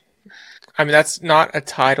interesting. I mean, that's not a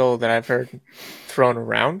title that I've heard thrown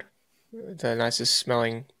around. The nicest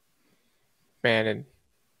smelling man in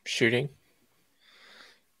shooting.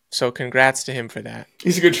 So congrats to him for that.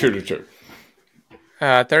 He's a good shooter too.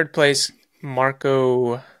 Third place,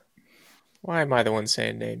 Marco. Why am I the one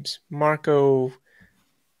saying names? Marco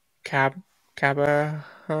Cabahug?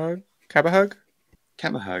 Cabahug.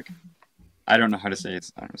 I don't know how to say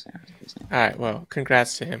it. I don't know how to say his name. All right. Well,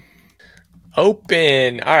 congrats to him.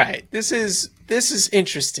 Open. All right. This is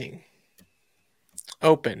interesting.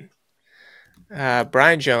 Open.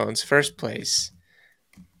 Brian Jones, first place.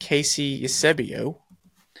 Casey Eusebio,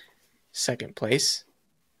 second place.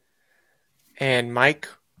 And Mike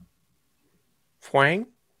Wang?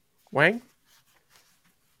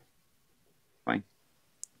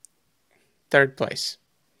 Third place.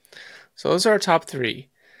 So those are our top 3.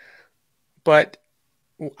 But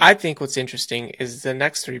I think what's interesting is the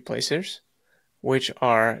next 3 placers, which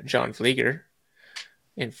are John Vlieger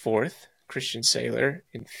in 4th, Christian Saylor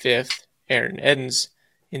in 5th, Aaron Edens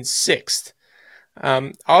in 6th.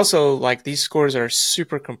 Also, like, these scores are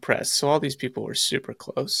super compressed, so all these people were super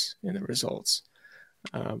close in the results.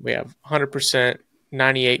 We have 100%,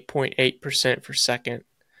 98.8% for second,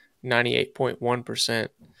 98.1%,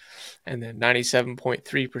 and then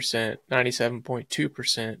 97.3%,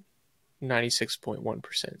 97.2%,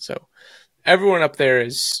 96.1%. So everyone up there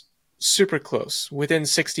is super close, within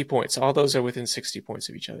 60 points. All those are within 60 points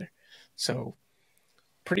of each other. So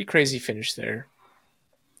pretty crazy finish there.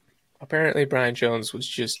 Apparently Brian Jones was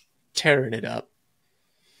just tearing it up.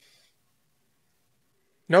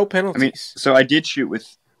 No penalties. I mean, so I did shoot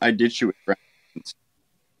with Brian Jones,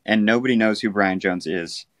 and nobody knows who Brian Jones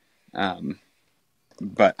is,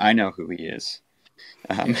 but I know who he is,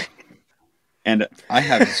 and I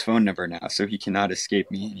have his phone number now, so he cannot escape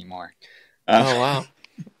me anymore. Oh wow!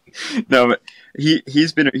 No, but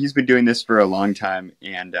he's been doing this for a long time,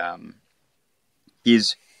 and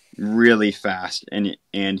he's really fast, and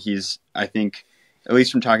he's, I think, at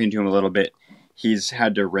least from talking to him a little bit, he's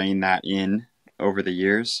had to rein that in over the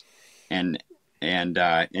years, and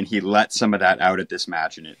he let some of that out at this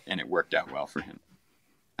match, and it worked out well for him.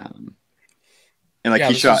 And like,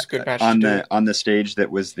 he shot on the stage that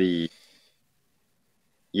was there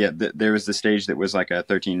was the stage that was like a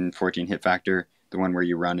 13-14 hit factor, the one where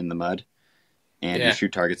you run in the mud and you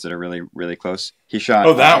shoot targets that are really, really close. He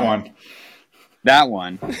shot that one. That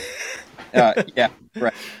one. Yeah,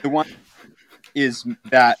 right. The one is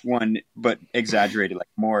that one, but exaggerated, like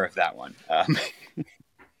more of that one.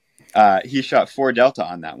 He shot 4 delta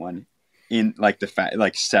on that one in like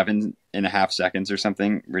 7.5 seconds or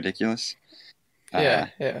something ridiculous. Yeah.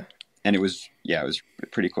 And it was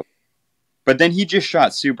pretty cool. But then he just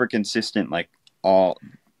shot super consistent, like the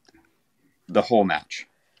whole match.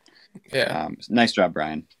 Yeah. Nice job,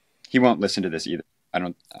 Brian. He won't listen to this either. I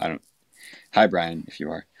don't. Hi, Brian, if you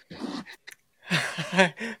are.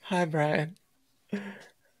 Hi, Brian.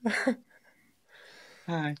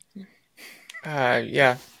 Hi.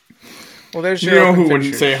 Yeah. Well, there's you know who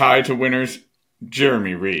wouldn't say hi to winners?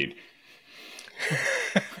 Jeremy Reed.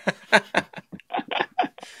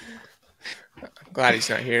 I'm glad he's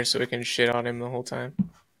not here, so we can shit on him the whole time.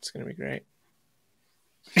 It's gonna be great.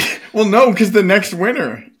 Well, no, because the next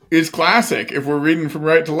winner is Classic. If we're reading from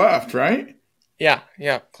right to left, right? Yeah.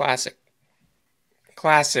 Classic.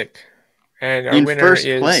 And our in winner first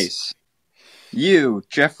is place. You,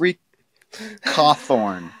 Jeffrey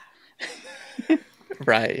Cawthorn.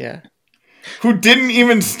 Right, yeah. Who didn't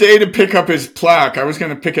even stay to pick up his plaque. I was going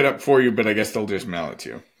to pick it up for you, but I guess they'll just mail it to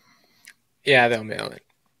you. Yeah, they'll mail it.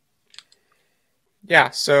 Yeah,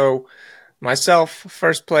 so myself,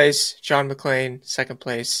 first place. John McClain, second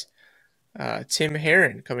place. Tim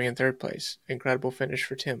Herron coming in third place. Incredible finish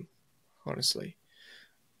for Tim, honestly.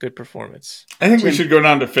 Good performance. I think we should go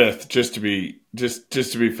down to fifth just to be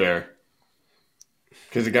fair.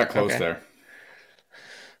 Because it got close there.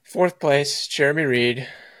 Fourth place, Jeremy Reed.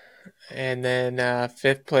 And then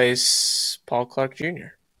fifth place, Paul Clark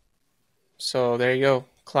Jr. So there you go.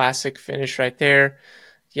 Classic finish right there.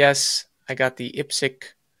 Yes, I got the IPSC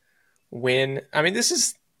win. I mean, this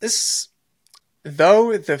is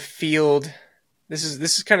though the field, this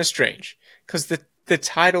is kind of strange because the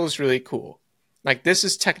title is really cool. Like, this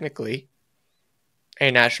is technically a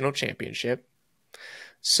national championship.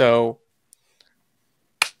 So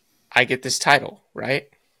I get this title, right?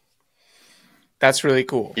 That's really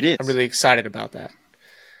cool. It is. I'm really excited about that.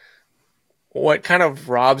 What kind of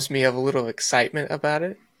robs me of a little excitement about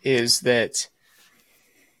it is that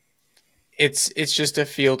it's just a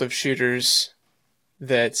field of shooters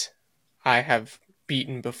that I have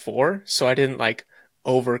beaten before. So I didn't like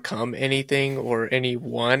overcome anything or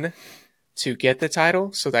anyone to get the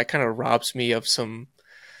title. So that kind of robs me of some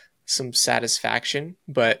satisfaction,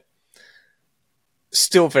 but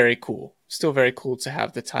still very cool. Still very cool to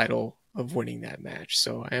have the title of winning that match.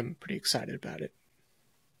 So I am pretty excited about it.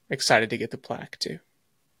 Excited to get the plaque too.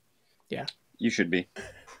 Yeah. You should be.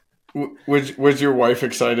 Was your wife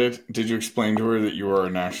excited? Did you explain to her that you are a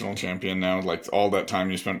national champion now? Like, all that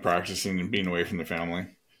time you spent practicing and being away from the family?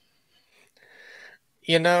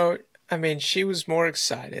 You know, I mean, she was more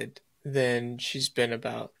excited than she's been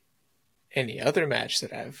about any other match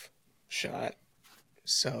that I've shot.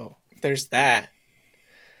 So there's that.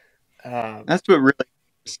 That's what really...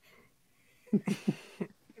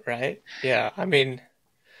 Right? Yeah. I mean,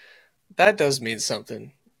 that does mean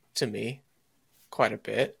something to me quite a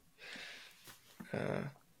bit.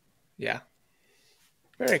 Yeah.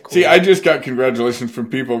 Very cool. See, I just got congratulations from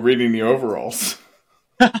people reading the overalls.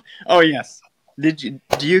 Oh, yes. Do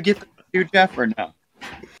you get the Jeff, or no?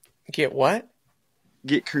 Get what?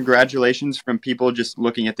 Get congratulations from people just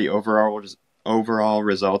looking at the overall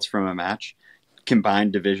results from a match,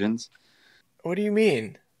 combined divisions. What do you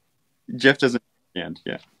mean? Jeff doesn't understand.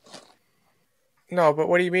 Yeah. No, but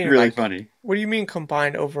what do you mean? Really Like, funny. what do you mean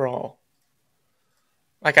combined overall?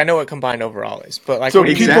 Like, I know what combined overall is, but like, So what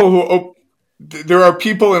do you people mean? there are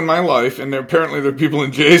people in my life, and apparently there are people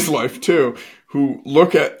in Jay's life too, who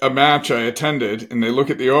look at a match I attended and they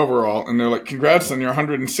look at the overall and they're like, "Congrats on your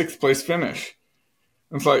 106th place finish."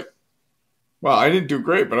 It's like, well, I didn't do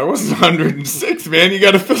great, but I wasn't 106th, man. You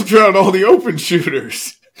got to filter out all the open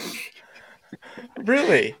shooters.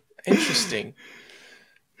 Really interesting.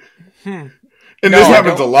 And No, this I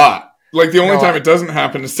happens a don't. lot. Like the only No, time it doesn't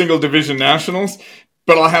happen is single division nationals.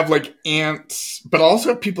 But I'll have like aunts, but I'll also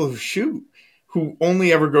have people who shoot who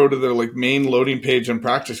only ever go to their like main loading page on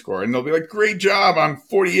practice score, and they'll be like, "Great job on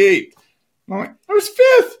 48." I'm like, "I was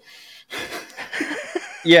fifth."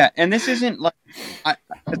 Yeah, and this isn't like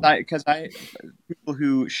because I people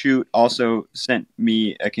who shoot also sent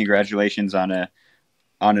me a congratulations on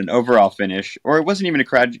an overall finish, or it wasn't even a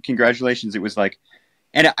congratulations. It was like,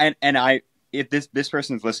 and I if this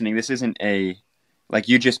person's listening, this isn't a like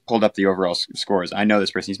you just pulled up the overall scores. I know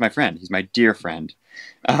this person. He's my friend. He's my dear friend,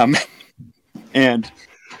 and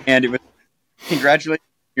it was congratulations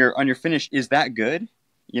on your finish. Is that good?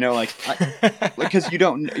 You know, like because you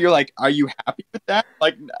don't. You're like, are you happy with that?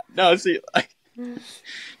 Like, no. See, like,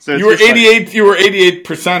 so You were 88. Like, you were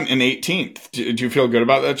 88% in 18th. Did you feel good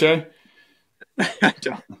about that, Jay? I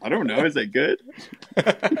don't know. Is that good?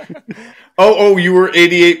 You were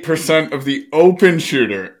 88% of the open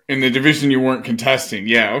shooter in the division you weren't contesting.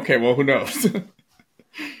 Yeah. Okay. Well, who knows?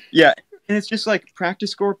 Yeah, and it's just like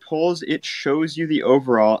practice score polls. It shows you the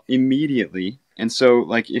overall immediately, and so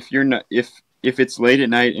like if you're not if it's late at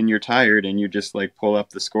night and you're tired and you just like pull up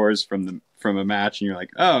the scores from a match and you're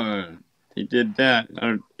like, oh, he did that,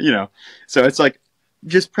 so it's like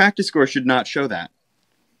just practice score should not show that.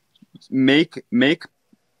 Make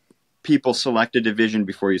people select a division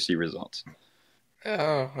before you see results.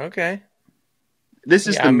 Oh, okay. This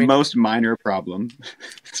is most minor problem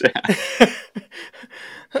to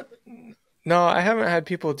have. No, I haven't had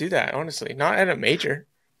people do that, honestly. Not at a major.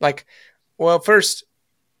 Like, well, first,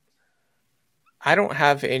 I don't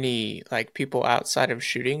have any like people outside of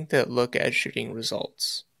shooting that look at shooting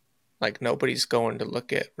results. Like nobody's going to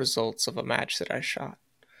look at results of a match that I shot.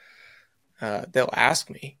 They'll ask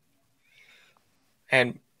me,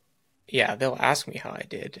 and yeah, they'll ask me how I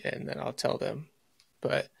did, and then I'll tell them.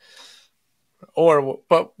 But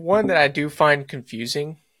one that I do find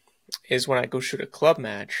confusing is when I go shoot a club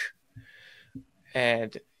match,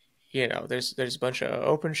 and there's a bunch of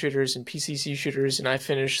open shooters and PCC shooters, and I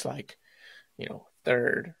finish like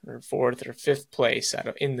third or fourth or fifth place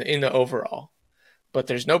in the overall, but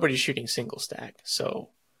there's nobody shooting single stack, so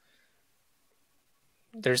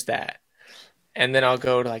there's that. And then I'll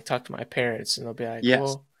go to like talk to my parents, and they'll be like, yes.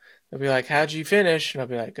 Well, they'll be like, how'd you finish? And I'll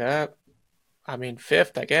be like,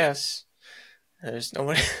 fifth, I guess. There's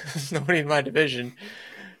nobody in my division.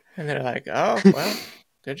 And they're like, oh, well,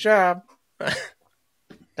 good job.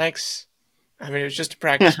 Thanks. It was just a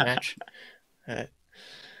practice match.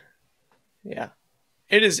 Yeah.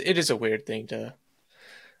 It is a weird thing to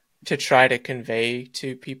try to convey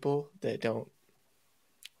to people that don't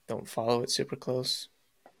follow it super close,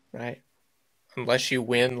 right? Unless you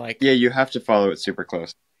win like... Yeah, you have to follow it super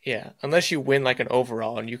close. Yeah, unless you win like an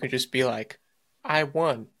overall, and you can just be like, I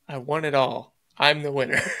won it all. I'm the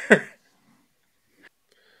winner.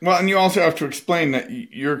 Well, and you also have to explain that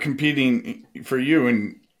you're competing for you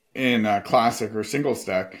in classic or single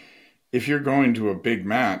stack. If you're going to a big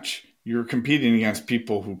match, you're competing against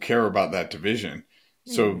people who care about that division.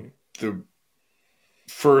 So the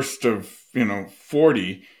first of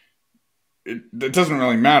 40, it doesn't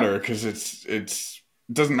really matter because it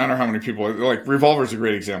doesn't matter how many people. Like Revolver's a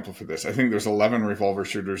great example for this. I think there's 11 Revolver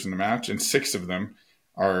shooters in the match, and 6 of them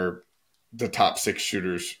are the top 6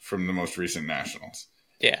 shooters from the most recent nationals.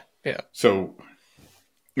 Yeah. So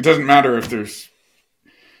it doesn't matter if there's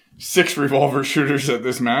 6 Revolver shooters at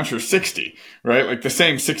this match or 60, right? Like the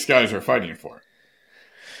same 6 guys are fighting for it.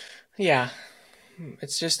 Yeah.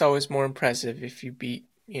 It's just always more impressive if you beat,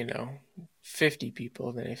 50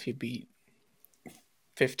 people than if you beat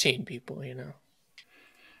 15 people, I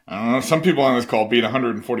don't know. Some people on this call beat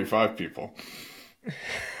 145 people.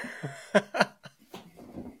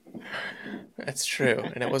 That's true,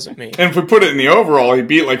 and it wasn't me. And if we put it in the overall, he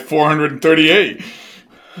beat like 438.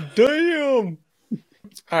 Damn.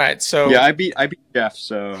 All right, so yeah, I beat Jeff.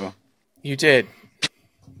 So you did.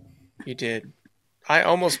 I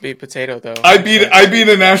almost beat Potato though. I beat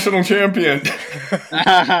a national champion.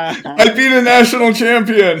 I beat a national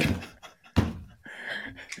champion.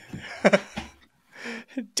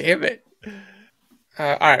 Damn it.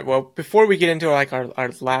 All right, well, before we get into like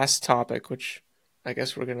our last topic, which I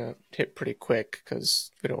guess we're going to hit pretty quick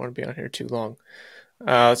because we don't want to be on here too long.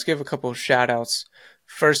 Let's give a couple of shout outs.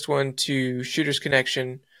 First one to Shooters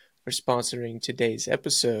Connection for sponsoring today's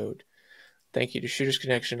episode. Thank you to Shooters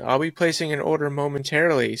Connection. I'll be placing an order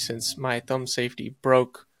momentarily since my thumb safety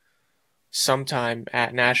broke sometime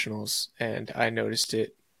at Nationals, and I noticed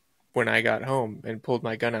it when I got home and pulled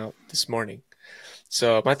my gun out this morning.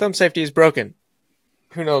 So my thumb safety is broken.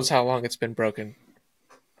 Who knows how long it's been broken.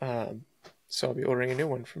 So I'll be ordering a new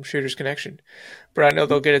one from Shooters Connection. But I know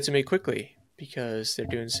they'll get it to me quickly because they're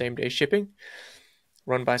doing same-day shipping.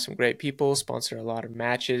 Run by some great people, sponsor a lot of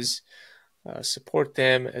matches. Support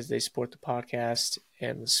them as they support the podcast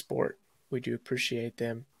and the sport. We do appreciate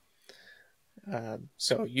them.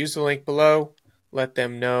 So use the link below. Let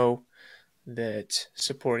them know that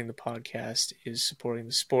supporting the podcast is supporting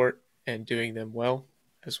the sport and doing them well,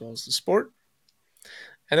 as well as the sport.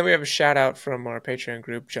 And then we have a shout out from our Patreon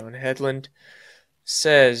group. John Headland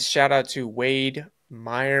says, shout out to Wade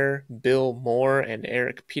Meyer, Bill Moore, and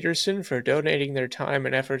Eric Peterson for donating their time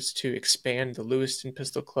and efforts to expand the Lewiston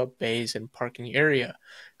Pistol Club bays and parking area.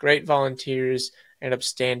 Great volunteers and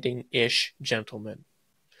upstanding-ish gentlemen.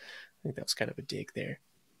 I think that was kind of a dig there.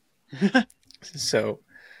 So,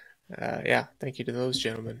 yeah, thank you to those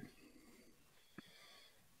gentlemen.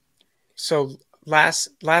 So,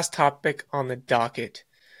 last topic on the docket,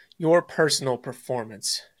 your personal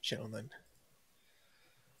performance, gentlemen.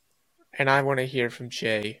 And I want to hear from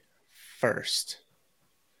Jay first.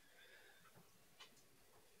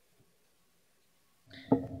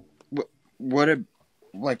 What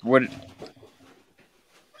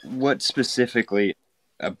specifically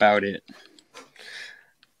about it?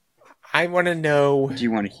 I want to know. Do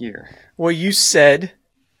you want to hear? Well, you said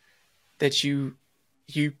that you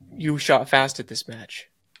shot fast at this match.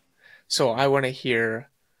 So I want to hear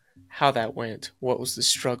how that went. What was the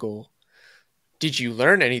struggle? Did you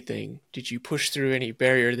learn anything? Did you push through any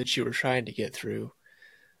barrier that you were trying to get through?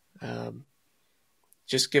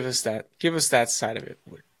 Just give us that side of it,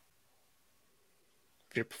 of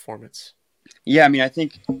your performance. Yeah, I mean, I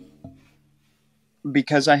think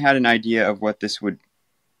because I had an idea of what this would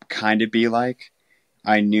kind of be like,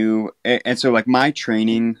 I knew, and so like my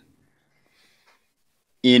training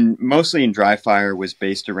mostly in dry fire was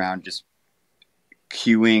based around just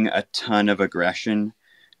cueing a ton of aggression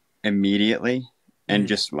immediately and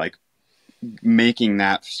just like making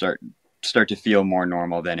that start to feel more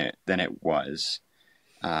normal than it was.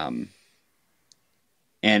 And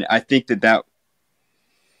I think that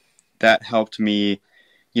helped me,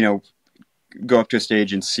 go up to a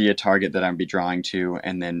stage and see a target that I'd be drawing to,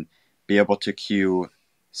 and then be able to cue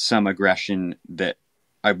some aggression that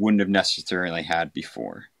I wouldn't have necessarily had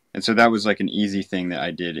before. And so that was like an easy thing that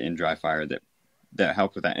I did in dry fire that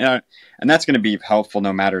helped with that. And that's going to be helpful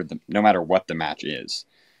no matter what the match is.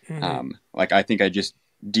 Mm-hmm. Like I think I just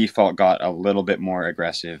default got a little bit more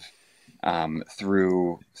aggressive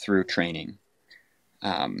through training.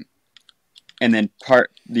 And then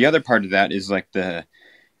the other part of that is like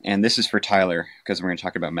and this is for Tyler, because we're going to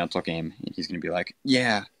talk about mental game. He's going to be like,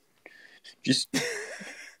 yeah, just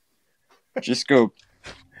go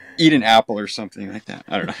eat an apple or something like that.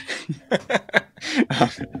 I don't know.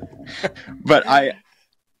 But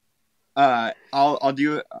I'll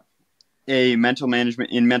do a mental management.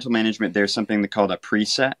 In mental management, there's something called a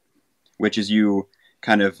preset, which is you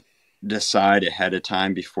kind of decide ahead of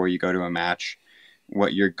time before you go to a match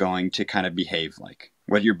what you're going to kind of behave like,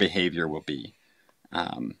 what your behavior will be,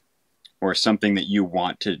 or something that you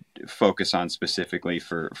want to focus on specifically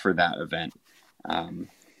for that event.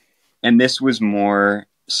 And this was more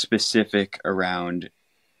specific around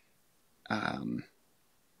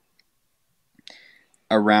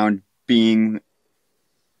being,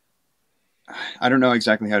 I don't know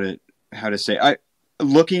exactly how to say,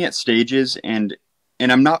 looking at stages and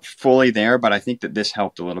I'm not fully there, but I think that this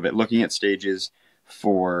helped a little bit, looking at stages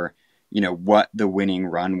for, what the winning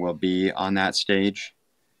run will be on that stage,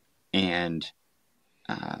 and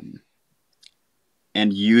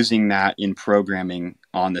using that in programming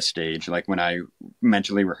on the stage, like when I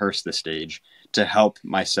mentally rehearse the stage, to help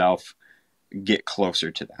myself get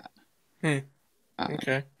closer to that.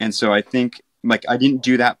 Okay. And so I think, like, I didn't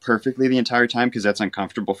do that perfectly the entire time because that's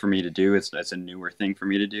uncomfortable for me to do. That's a newer thing for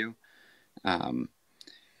me to do.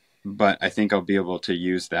 But I think I'll be able to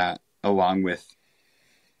use that along with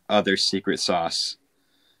other secret sauce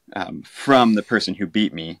from the person who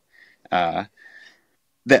beat me, that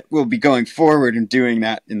will be going forward and doing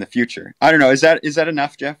that in the future. I don't know. Is that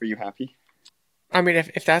enough, Jeff? Are you happy? I mean,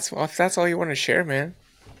 if that's all you want to share, man.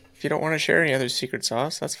 If you don't want to share any other secret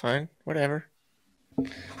sauce, that's fine. Whatever.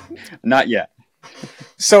 Not yet.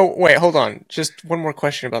 So wait, hold on. Just one more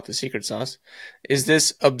question about the secret sauce. Is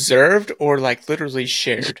this observed or like literally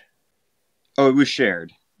shared? Oh, it was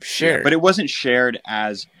shared. Yeah, Shared. but it wasn't shared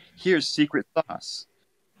as here's secret sauce.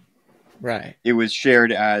 Right. It was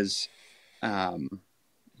shared as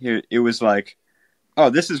here. It was like,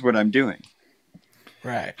 oh, this is what I'm doing.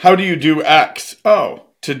 Right. How do you do X? Oh,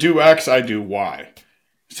 to do X, I do Y.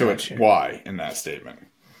 So Gotcha. it's Y in that statement.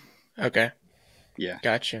 Okay. Yeah.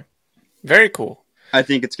 Gotcha. Very cool. I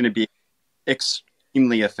think it's going to be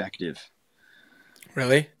extremely effective.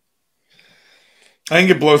 Really? I think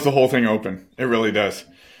it blows the whole thing open. It really does.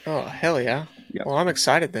 Oh, hell yeah. Yep. Well, I'm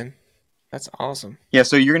excited then. That's awesome. Yeah,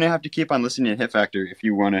 so you're going to have to keep on listening to Hit Factor if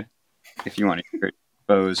you want to hear it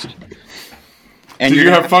exposed. And Did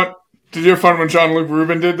you have fun? Did you have fun when Jean-Luc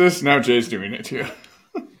Rubin did this? Now Jay's doing it too.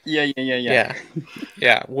 Yeah.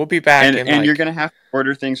 Yeah, we'll be back. And you're going to have to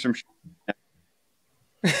order things from...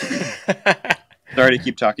 Sorry to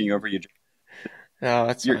keep talking over you. No,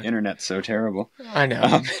 that's Your fine. internet's so terrible. I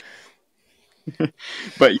know.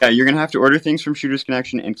 But yeah, you're going to have to order things from Shooters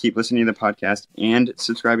Connection and keep listening to the podcast and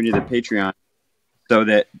subscribing to the Patreon so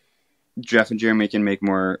that Jeff and Jeremy can make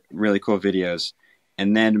more really cool videos.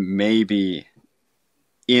 And then maybe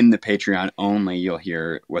in the Patreon only, you'll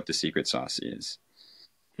hear what the secret sauce is.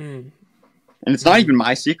 And it's not even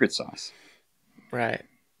my secret sauce. Right.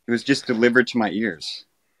 It was just delivered to my ears.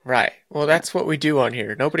 Right. Well, that's what we do on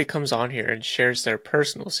here. Nobody comes on here and shares their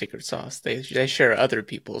personal secret sauce. They share other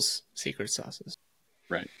people's secret sauces.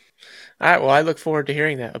 Right. All right. Well, I look forward to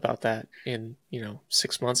hearing that about that in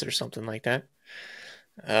 6 months or something like that.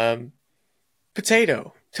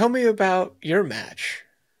 Potato, tell me about your match.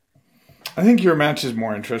 I think your match is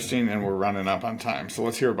more interesting, and we're running up on time. So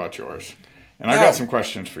let's hear about yours. And I got some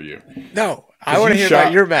questions for you. No, I want to hear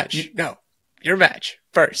about your match. No, your match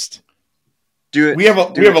first. Do it. We have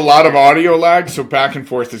a lot of audio lag, so back and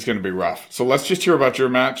forth is going to be rough. So let's just hear about your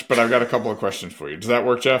match, but I've got a couple of questions for you. Does that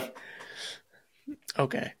work, Jeff?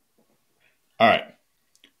 Okay. All right.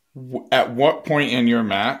 At what point in your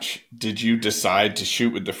match did you decide to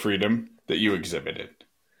shoot with the freedom that you exhibited?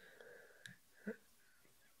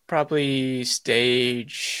 Probably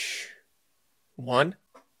stage 1,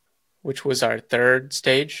 which was our third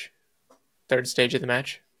stage of the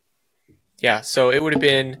match. Yeah, so it would have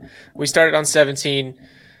been, we started on 17.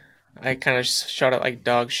 I kind of shot it like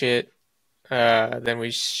dog shit. Then we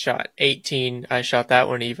shot 18. I shot that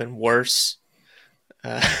one even worse.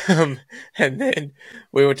 And then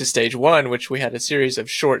we went to stage 1, which we had a series of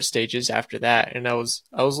short stages after that. And I was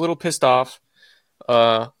a little pissed off.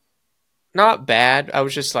 Not bad. I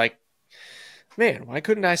was just like, man, why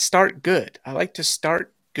couldn't I start good? I like to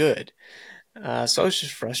start good. So I was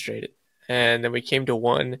just frustrated. And then we came to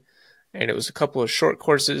 1. And it was a couple of short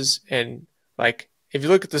courses. And like, if you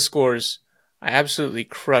look at the scores, I absolutely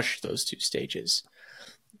crushed those 2 stages.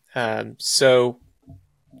 So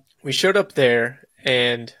we showed up there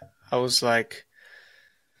and I was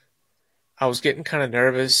getting kind of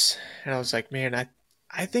nervous. And I was like, man,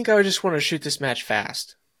 I think I just want to shoot this match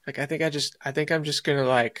fast. Like, I think I'm just going to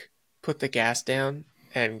like put the gas down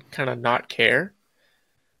and kind of not care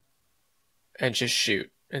and just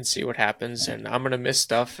shoot and see what happens, and I'm going to miss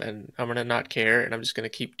stuff, and I'm going to not care, and I'm just going to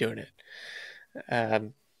keep doing it.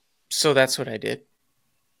 So that's what I did.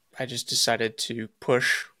 I just decided to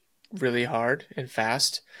push really hard and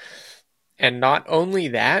fast. And not only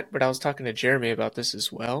that, but I was talking to Jeremy about this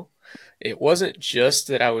as well. It wasn't just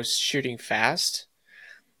that I was shooting fast.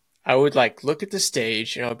 I would like look at the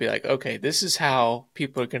stage, and I would be like, okay, this is how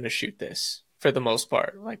people are going to shoot this for the most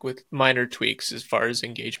part, like with minor tweaks as far as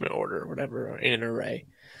engagement order or whatever in an array.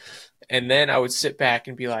 And then I would sit back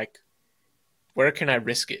and be like, where can I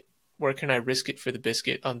risk it? Where can I risk it for the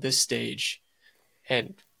biscuit on this stage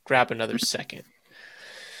and grab another second?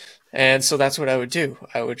 And so that's what I would do.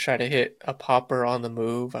 I would try to hit a popper on the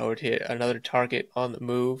move. I would hit another target on the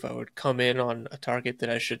move. I would come in on a target that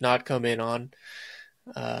I should not come in on.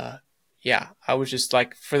 I was just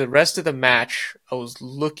like, for the rest of the match, I was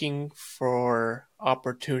looking for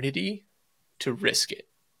opportunity to risk it.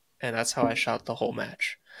 And that's how I shot the whole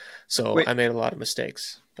match. So I made a lot of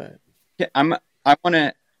mistakes, but yeah, I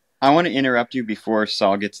want to interrupt you before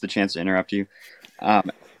Saul gets the chance to interrupt you. Yeah,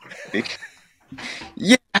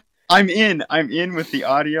 I'm in with the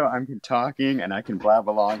audio. I'm talking and I can blab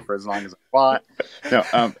along for as long as I want.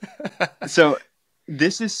 No, so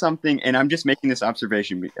this is something, and I'm just making this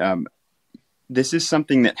observation. This is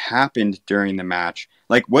something that happened during the match.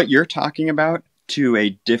 Like what you're talking about to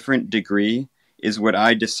a different degree is what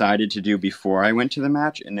I decided to do before I went to the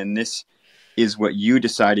match. And then this is what you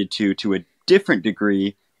decided to a different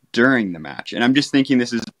degree during the match. And I'm just thinking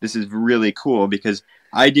this is really cool because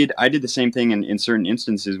I did the same thing in certain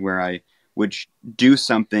instances where I would do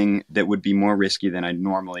something that would be more risky than I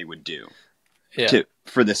normally would do. Yeah.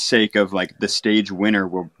 For the sake of like the stage winner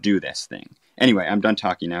will do this thing. Anyway, I'm done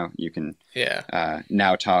talking now. You can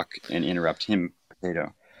now talk and interrupt him,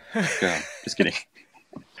 Potato. Go. Just kidding.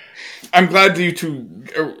 I'm glad you two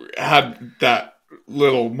had that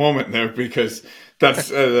little moment there because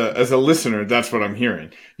that's as a listener, that's what I'm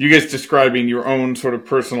hearing. You guys describing your own sort of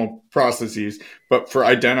personal processes, but for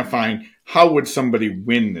identifying how would somebody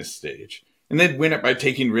win this stage, and they'd win it by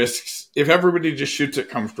taking risks. If everybody just shoots it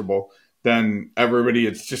comfortable, then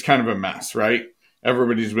it's just kind of a mess, right?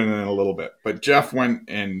 Everybody's winning a little bit, but Jeff went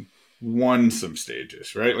and won some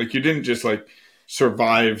stages, right? Like you didn't just like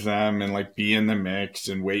survive them and like be in the mix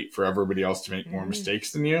and wait for everybody else to make more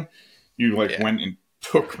mistakes than you. You went and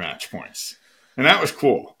took match points, and that was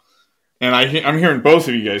cool. And I'm hearing both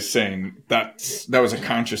of you guys saying that was a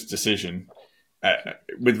conscious decision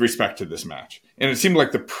with respect to this match, and it seemed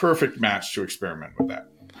like the perfect match to experiment with that.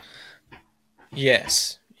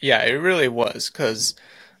 Yes, yeah, it really was, because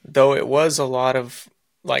though it was a lot of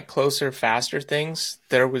like closer, faster things,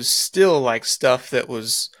 there was still like stuff that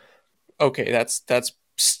was okay. That's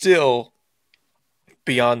still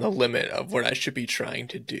beyond the limit of what I should be trying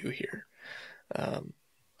to do here.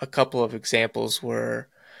 A couple of examples were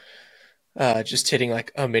just hitting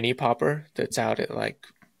like a mini popper that's out at like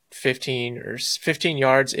 15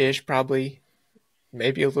 yards ish, probably,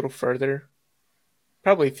 maybe a little further,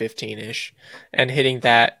 probably 15-ish, and hitting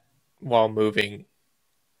that while moving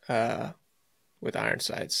with iron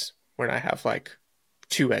sights when I have like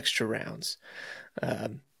 2 extra rounds.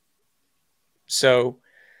 So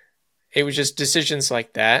it was just decisions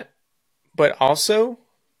like that. But also,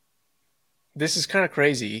 this is kind of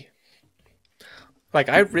crazy. Like,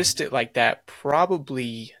 I risked it like that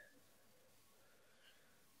probably,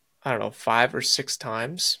 I don't know, 5 or 6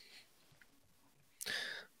 times.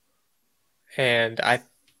 And I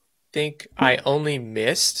think I only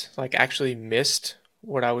actually missed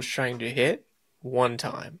what I was trying to hit 1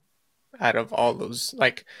 time out of all those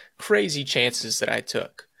like crazy chances that I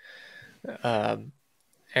took.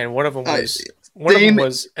 And one of them was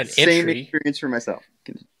an entry. Same experience for myself.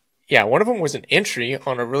 Yeah, one of them was an entry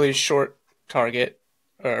on a really short target.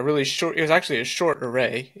 It was actually a short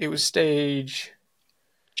array. It was stage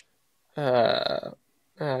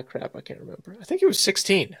crap, I can't remember. I think it was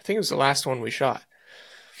 16. I think it was the last one we shot.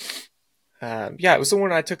 Yeah, it was the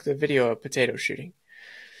one I took the video of Potato shooting.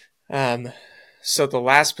 So the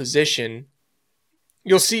last position,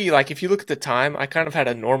 you'll see, like, if you look at the time, I kind of had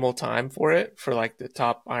a normal time for it, for like the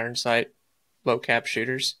top iron sight, low cap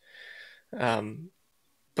shooters.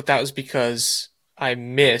 But that was because I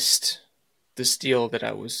missed the steel that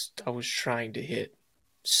I was trying to hit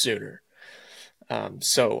sooner.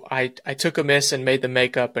 So I took a miss and made the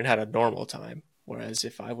makeup and had a normal time. Whereas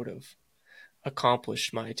if I would have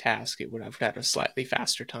accomplished my task, it would have had a slightly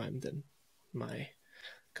faster time than my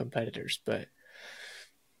competitors. But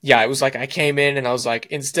yeah, it was like I came in and I was like,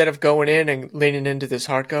 instead of going in and leaning into this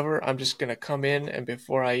hardcover, I'm just going to come in, and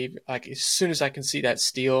before I even, like, as soon as I can see that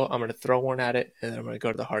steel, I'm going to throw one at it, and then I'm going to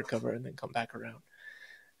go to the hardcover and then come back around.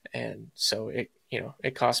 And so it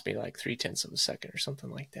cost me like 0.3 of a second or something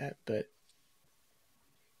like that. But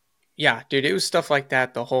yeah, dude, it was stuff like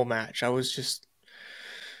that the whole match. I was just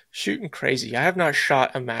shooting crazy. I have not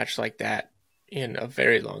shot a match like that in a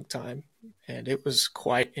very long time, and it was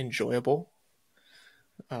quite enjoyable.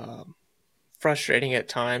 Frustrating at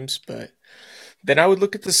times, but then I would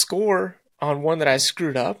look at the score on one that I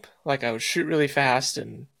screwed up. Like, I would shoot really fast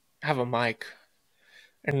and have a mic,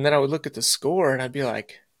 and then I would look at the score and I'd be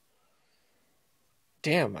like,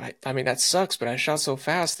 damn, I mean, that sucks, but I shot so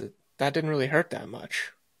fast that didn't really hurt that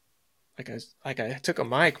much. I took a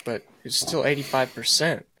mic, but it's still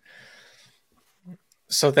 85%.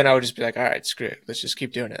 So then I would just be like, all right, screw it. Let's just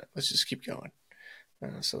keep doing it. Let's just keep going.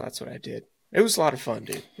 So that's what I did. It was a lot of fun,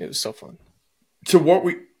 dude. It was so fun. So what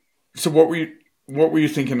were you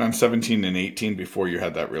thinking on 17 and 18 before you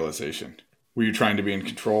had that realization? Were you trying to be in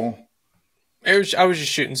control? I was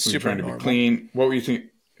just shooting super trying normal. to be clean. What were you thinking?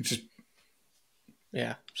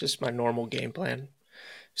 Just my normal game plan.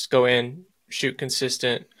 Just go in, shoot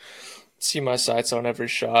consistent, see my sights on every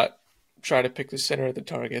shot, try to pick the center of the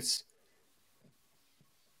targets.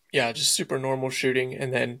 Yeah, just super normal shooting.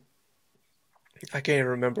 And then I can't even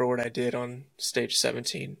remember what I did on stage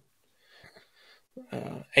 17.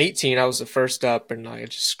 18, I was the first up, and I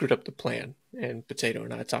just screwed up the plan. And Potato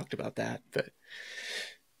and I talked about that. But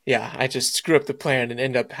yeah, I just screwed up the plan and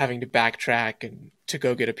ended up having to backtrack and to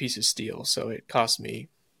go get a piece of steel. So it cost me,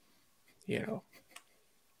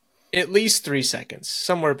 At least 3 seconds,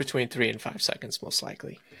 somewhere between 3 and 5 seconds, most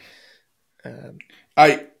likely.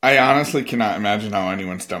 I honestly cannot imagine how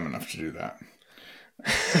anyone's dumb enough to do that.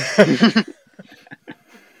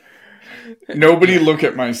 Nobody look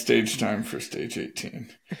at my stage time for stage 18.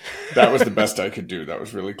 That was the best I could do. That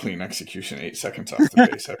was really clean execution, 8 seconds off the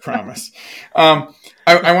base, I promise. I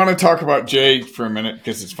want to talk about Jay for a minute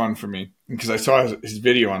because it's fun for me, because I saw his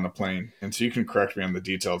video on the plane, and so you can correct me on the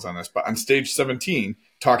details on this, but on stage 17,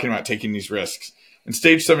 talking about taking these risks, and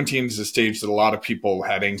stage 17 is a stage that a lot of people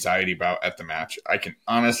had anxiety about at the match. I can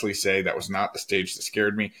honestly say that was not the stage that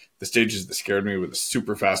scared me. The stages that scared me were the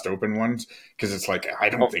super fast open ones, because it's like, I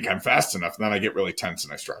don't think I'm fast enough. And then I get really tense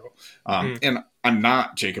and I struggle. And I'm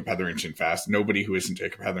not Jacob Hetherington fast. Nobody who isn't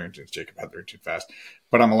Jacob Hetherington is Jacob Hetherington fast.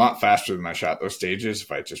 But I'm a lot faster than I shot those stages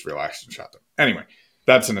if I just relaxed and shot them. Anyway,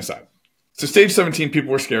 that's an aside. So stage 17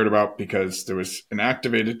 people were scared about because there was an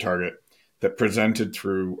activated target that presented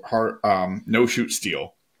through no-shoot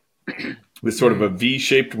steel with sort of a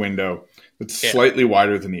V-shaped window that's slightly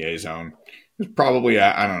wider than the A-zone. It was probably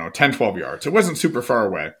at, 10, 12 yards. It wasn't super far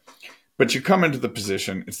away. But you come into the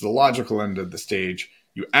position. It's the logical end of the stage.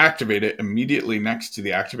 You activate it immediately next to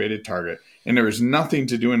the activated target, and there is nothing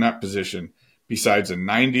to do in that position besides a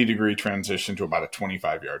 90-degree transition to about a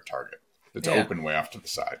 25-yard target that's open way off to the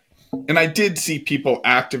side. And I did see people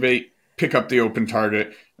activate, pick up the open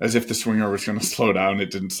target as if the swinger was going to slow down. It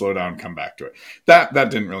didn't slow down, come back to it. That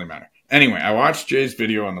didn't really matter. Anyway, I watched Jay's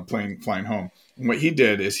video on the plane flying home. And what he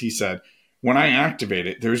did is he said, when I activate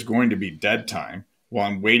it, there's going to be dead time while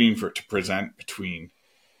I'm waiting for it to present between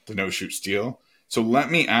the no-shoot steel. So let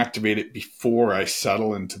me activate it before I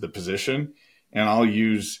settle into the position, and I'll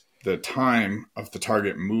use the time of the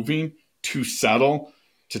target moving to settle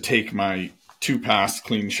to take my 2-pass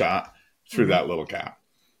clean shot through that little gap.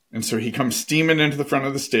 And so he comes steaming into the front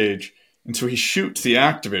of the stage, and so he shoots the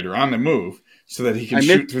activator on the move so that he can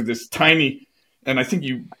shoot through this tiny. And I think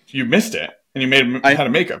you missed it, and you had a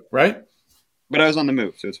makeup, right? But I was on the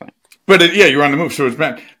move, so it's fine. But you were on the move, so it was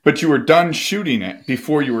bad. But you were done shooting it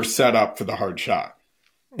before you were set up for the hard shot.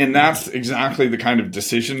 And that's exactly the kind of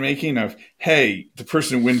decision making of, hey, the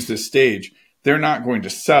person who wins this stage, they're not going to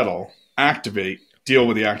settle, activate, deal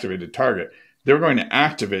with the activated target. They're going to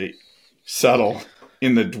activate, settle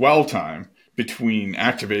in the dwell time between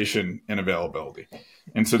activation and availability.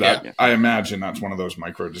 And so that I imagine that's one of those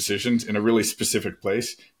micro decisions in a really specific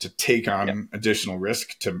place to take on additional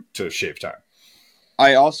risk to shave time.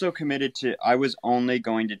 I also committed to, I was only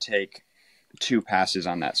going to take 2 passes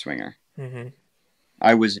on that swinger. Mm-hmm.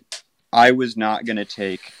 I was not going to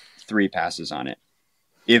take 3 passes on it.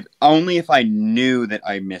 Only if I knew that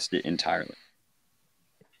I missed it entirely,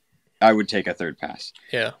 I would take a 3rd pass.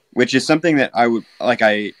 Yeah. Which is something that I would,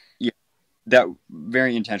 that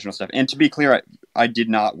very intentional stuff. And to be clear, I did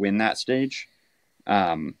not win that stage.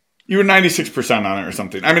 You were 96% on it or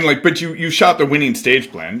something. I mean, but you shot the winning stage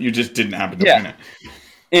plan. You just didn't happen to win it.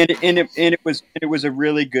 And it was a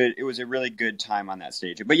really good time on that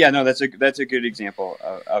stage. But that's a good example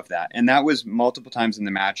of that. And that was multiple times in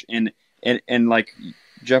the match. And like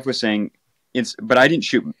Jeff was saying, but I didn't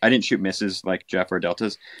shoot misses like Jeff or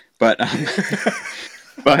deltas. But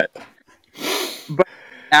but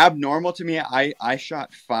abnormal to me, I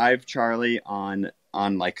shot 5 Charlie on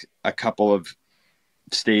like a couple of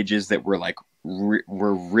stages that were like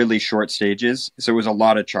were really short stages, so it was a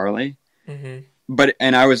lot of Charlie. Mm-hmm. But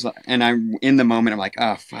I'm in the moment, I'm like,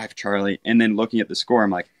 5 Charlie, and then looking at the score,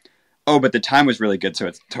 I'm like, but the time was really good, so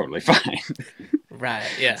it's totally fine. Right.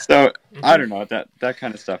 Yeah. So I don't know, that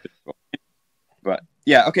kind of stuff is cool. But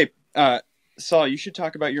yeah, okay. Saul, you should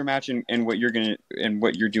talk about your match and what you're doing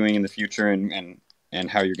in the future and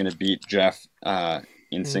how you're gonna beat Jeff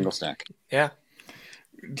in single stack. Yeah.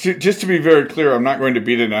 Just to be very clear, I'm not going to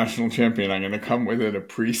beat a national champion. I'm going to come within a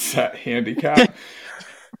preset handicap,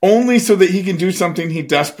 only so that he can do something he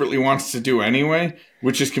desperately wants to do anyway,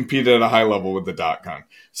 which is compete at a high level with the dot gun.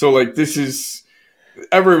 So, this is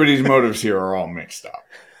everybody's motives here are all mixed up.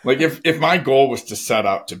 If my goal was to set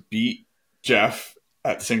out to beat Jeff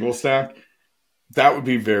at single stack, that would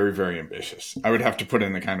be very, very ambitious. I would have to put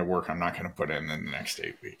in the kind of work I'm not going to put in the next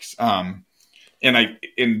 8 weeks.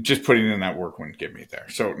 And just putting in that work wouldn't get me there.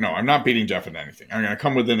 So no, I'm not beating Jeff at anything. I'm going to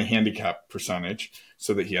come within a handicap percentage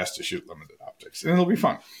so that he has to shoot limited optics, and it'll be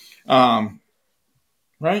fun.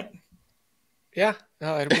 Right? Yeah.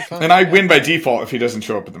 No, it'll be fun. And I win by default if he doesn't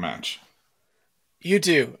show up at the match. You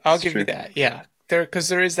do. I'll give you that. Yeah. Because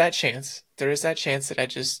there is that chance. There is that chance that I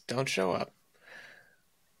just don't show up.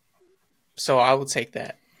 So I will take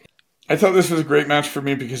that. I thought this was a great match for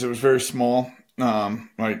me because it was very small.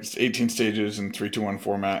 It's 18 stages in 3-2-1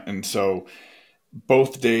 format, and so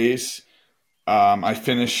both days, I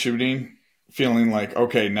finished shooting feeling like,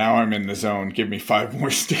 okay, now I'm in the zone. Give me 5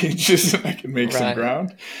 more stages and I can make some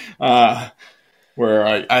ground.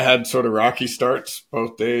 Where I had sort of rocky starts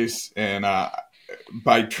both days. And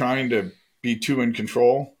by trying to be too in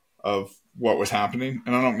control of what was happening,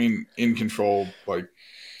 and I don't mean in control like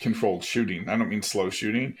controlled shooting. I don't mean slow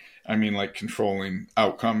shooting. I mean like controlling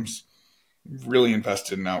outcomes, really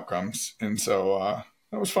invested in outcomes. And so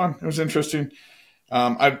that was fun. It was interesting.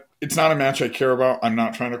 It's not a match I care about. I'm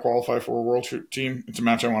not trying to qualify for a world shoot team. It's a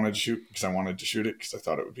match I wanted to shoot because I wanted to shoot it because I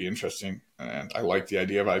thought it would be interesting. And I liked the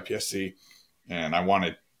idea of IPSC. And I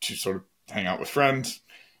wanted to sort of hang out with friends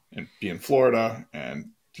and be in Florida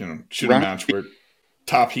and, shoot a match where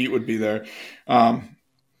top heat would be there. So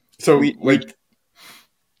what's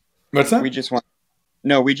that? We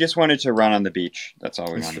just wanted to run on the beach. That's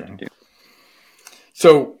all we wanted to do.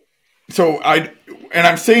 So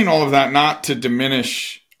I'm saying all of that not to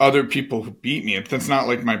diminish other people who beat me. That's not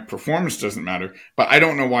like my performance doesn't matter, but I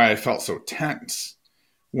don't know why I felt so tense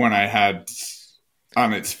when I had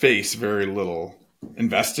on its face very little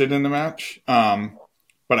invested in the match.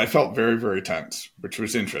 But I felt very, very tense, which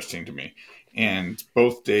was interesting to me. And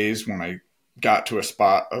both days when I got to a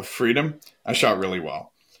spot of freedom, I shot really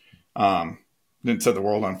well. Didn't set the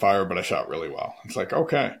world on fire, but I shot really well. It's like,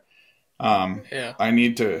 okay. I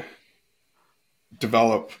need to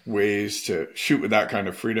develop ways to shoot with that kind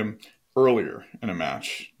of freedom earlier in a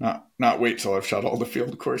match, not wait till I've shot all the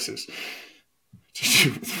field courses to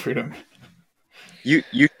shoot with freedom. You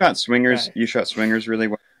shot swingers. Right. You shot swingers really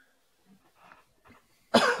well.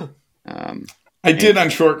 I did on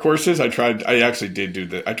short courses. I tried to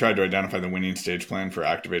identify the winning stage plan for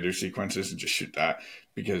activator sequences and just shoot that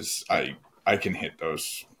because I can hit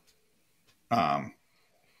those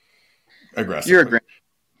aggressively.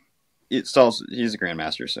 He's a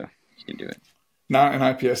grandmaster, so you can do it. Not in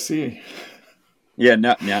IPSC. Yeah,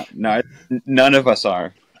 no, none of us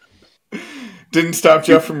are. Didn't stop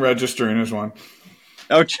Jeff from registering as one.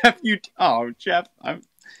 Oh, Jeff, Jeff, I'm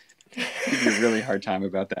giving you a really hard time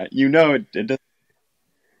about that. It does.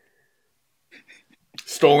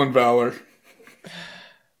 Stolen valor.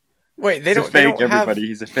 Wait, He's a fake, everybody.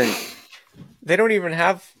 He's a fake. They don't even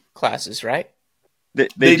have classes, right?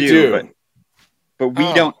 They do. But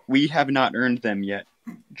we don't. We have not earned them yet,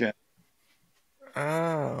 Jeff.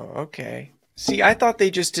 Oh, okay. See, I thought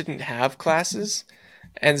they just didn't have classes.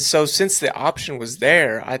 And so since the option was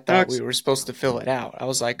there, I thought we were supposed to fill it out. I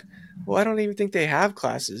was like, well, I don't even think they have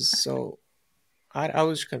classes. So I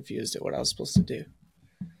was confused at what I was supposed to do.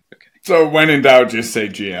 Okay. So when in doubt, just say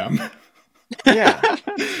GM. Yeah.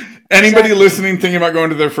 Anybody listening thinking about going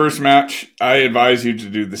to their first match, I advise you to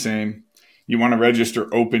do the same. You want to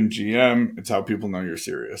register open GM. It's how people know you're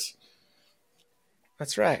serious.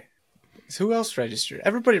 That's right. So who else registered?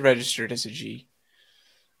 Everybody registered as a G.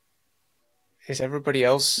 Is everybody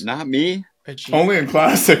else not me? A G? Only in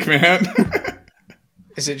Classic, man.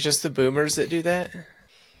 Is it just the boomers that do that?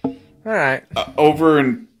 All right. Over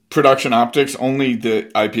in Production Optics, only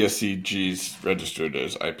the IPSC Gs registered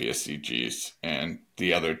as IPSC Gs, and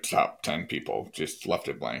the other top 10 people just left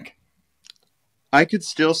it blank. I could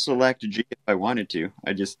still select a G if I wanted to.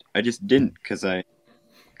 I just didn't because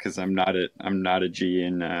I'm not a G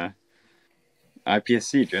in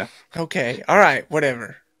IPSC, Jeff. Okay. All right.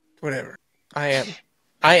 Whatever. I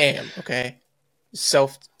am. Okay.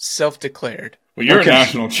 Self-declared. Well, you're a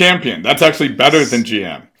national champion. That's actually better than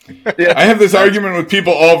GM. Yeah. I have this argument with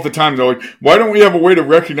people all the time. They're like, why don't we have a way to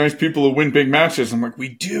recognize people who win big matches? I'm like, we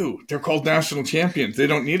do. They're called national champions. They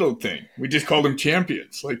don't need a thing. We just call them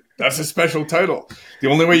champions. Like, that's a special title. The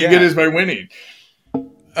only way you get it is by winning.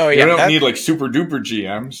 Oh, yeah. You don't need, like, super duper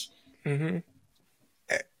GMs. Mm-hmm.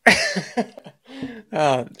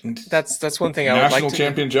 That's one thing I would like to... National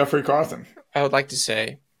champion Jeffrey Cawthon. I would like to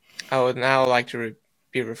say, I would now like to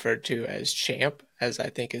be referred to as champ, as I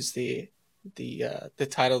think is the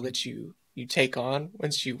title that you take on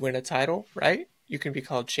once you win a title, right? You can be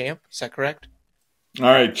called champ. Is that correct? All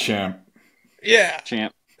right, champ. Yeah.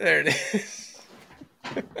 Champ. There it is.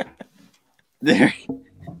 There.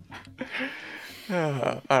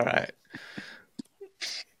 All right.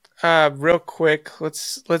 Real quick,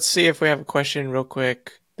 let's see if we have a question real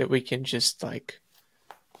quick that we can just like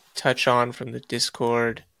touch on from the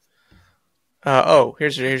Discord.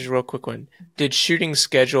 Here's a real quick one. Did shooting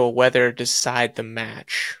schedule weather decide the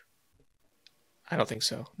match? I don't think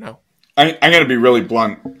so. No. I'm going to be really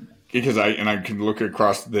blunt because I can look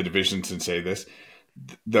across the divisions and say this: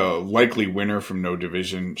 the likely winner from no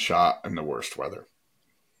division shot in the worst weather.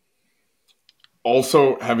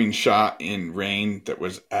 also having shot in rain that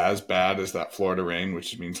was as bad as that Florida rain,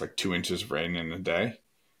 which means like 2 inches of rain in a day.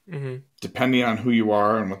 Mm-hmm. Depending on who you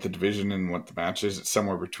are and what the division and what the match is, it's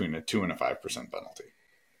somewhere between a 2 and a 5% penalty.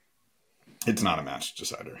 It's not a match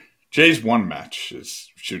decider. Jay's one match is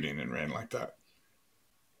shooting in rain like that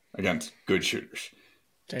against good shooters.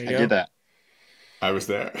 There you I go. did that. I was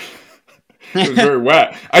there. It was very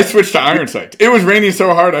wet. I switched to iron sights. It was raining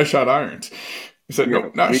so hard I shot irons. I said,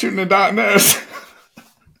 nope, not shooting a dot in this.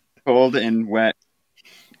 Cold and wet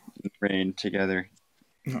rain together.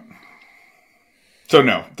 So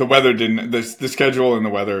no, the weather didn't. The schedule and the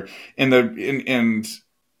weather and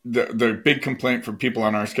the big complaint from people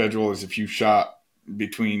on our schedule is if you shot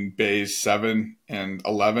between bays 7 and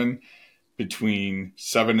 11, between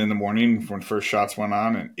 7 in the morning when first shots went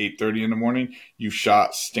on and 8:30 in the morning, you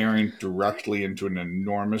shot staring directly into an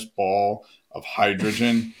enormous ball of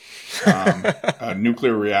hydrogen, a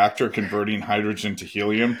nuclear reactor converting hydrogen to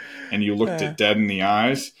helium, and you looked it dead in the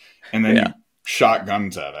eyes, and then you shot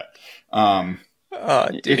guns at it.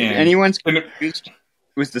 If anyone's confused,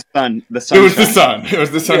 it was the sun. The sun. It was the sun. It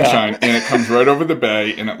was the sunshine, and it comes right over the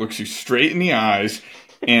bay, and it looks you straight in the eyes,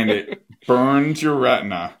 and it burns your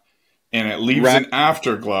retina, and it leaves an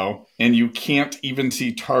afterglow, and you can't even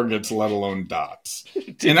see targets, let alone dots.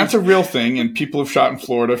 And that's a real thing, and people who've shot in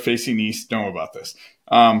Florida facing east know about this.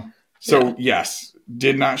 Yes,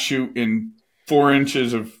 did not shoot in 4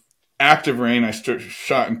 inches of active rain. I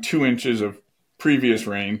shot in 2 inches of previous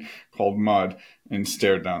rain called mud and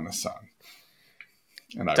stared down the sun.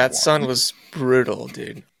 And that sun was brutal,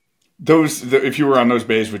 dude. If you were on those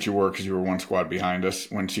bays, which you were because you were one squad behind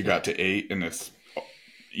us, once you got to 8 and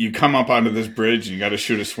you come up onto this bridge and you got to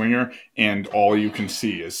shoot a swinger and all you can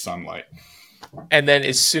see is sunlight. And then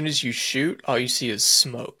as soon as you shoot, all you see is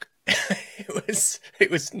smoke. It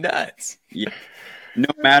was nuts. Yeah. No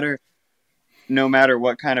matter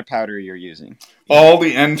what kind of powder you're using. All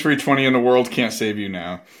the N320 in the world can't save you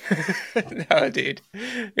now. No, dude.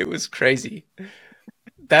 It was crazy.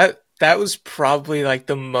 That was probably like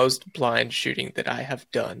the most blind shooting that I have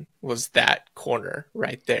done, was that corner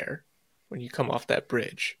right there when you come off that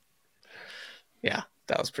bridge. Yeah,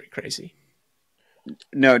 that was pretty crazy.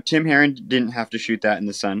 No, Tim Herron didn't have to shoot that in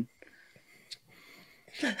the sun.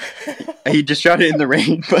 He just shot it in the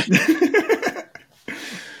rain. But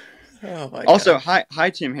oh my also, God. hi,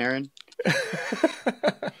 Tim Herron.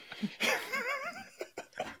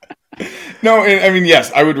 No, I mean,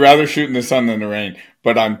 yes, I would rather shoot in the sun than the rain.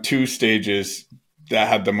 But on 2 stages that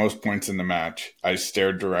had the most points in the match, I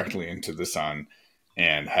stared directly into the sun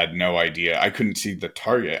and had no idea. I couldn't see the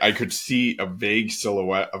target. I could see a vague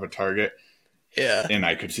silhouette of a target. Yeah. And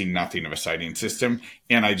I could see nothing of a sighting system.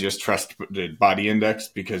 And I just trusted body index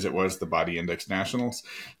because it was the body index nationals.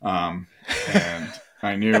 And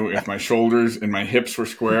I knew if my shoulders and my hips were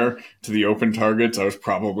square to the open targets, I was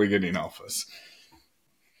probably getting alphas.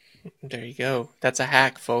 There you go. That's a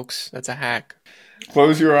hack, folks. That's a hack.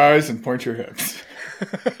 Close your eyes and point your hips.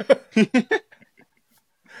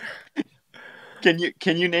 Can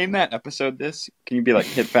you name that episode this? Can you be like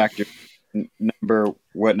hit factor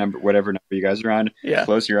whatever number you guys are on? Yeah.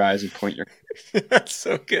 Close your eyes and point your. That's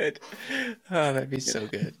so good. Oh, that'd be so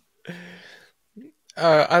good.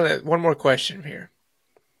 One more question here.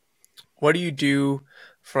 What do you do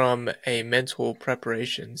from a mental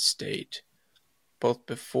preparation state, both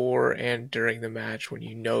before and during the match, when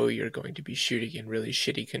you know you're going to be shooting in really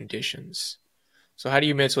shitty conditions? So how do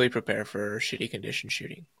you mentally prepare for shitty condition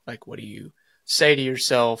shooting? Like, what do you say to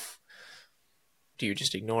yourself? Do you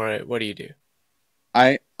just ignore it? What do you do?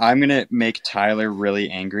 I'm going to make Tyler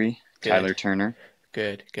really angry. Good. Tyler Turner.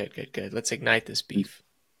 Good. Let's ignite this beef.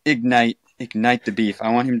 Ignite the beef. I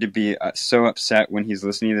want him to be so upset when he's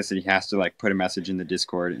listening to this that he has to like put a message in the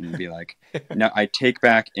Discord and be like, no, I take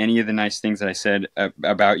back any of the nice things that I said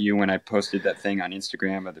about you when I posted that thing on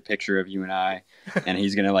Instagram of the picture of you and I, and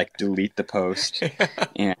he's going to like delete the post.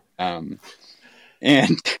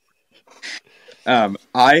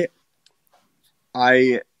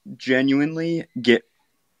 I genuinely get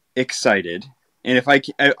excited, and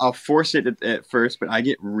I'll force it at first, but I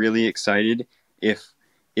get really excited if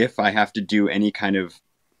I have to do any kind of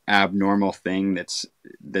abnormal thing that's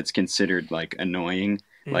considered like annoying,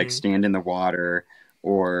 like stand in the water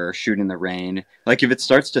or shoot in the rain. Like if it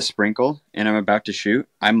starts to sprinkle and I'm about to shoot,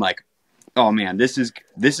 I'm like, oh man, this is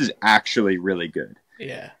actually really good.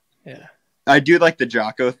 Yeah. I do like the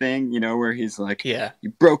Jocko thing, where he's like, yeah, you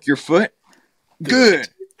broke your foot. Good.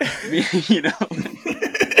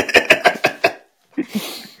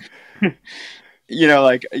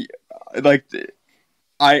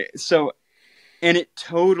 And it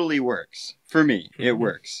totally works. For me, it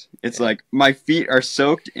works. It's like my feet are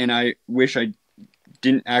soaked and I wish I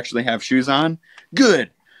didn't actually have shoes on.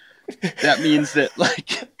 Good. That means that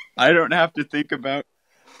like I don't have to think about,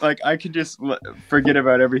 like I can just forget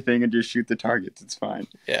about everything and just shoot the targets. It's fine.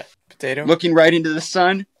 Yeah. Potato. Looking right into the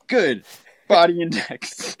sun. Good. Body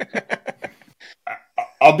index.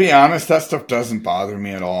 I'll be honest, that stuff doesn't bother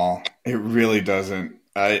me at all. It really doesn't.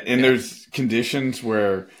 There's conditions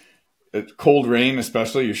where cold rain,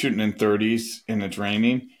 especially, you're shooting in 30s and it's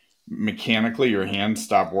raining. Mechanically, your hands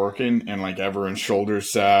stop working and like everyone's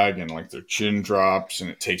shoulders sag and like their chin drops and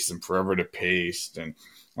it takes them forever to paste. And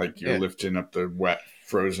like you're lifting up the wet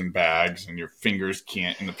frozen bags and your fingers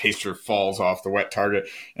can't, and the paster falls off the wet target.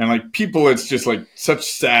 And like people, it's just like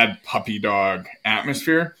such sad puppy dog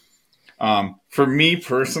atmosphere. For me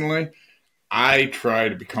personally, I try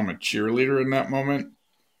to become a cheerleader in that moment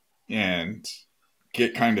and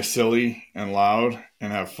get kind of silly and loud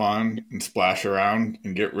and have fun and splash around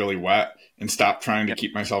and get really wet and stop trying to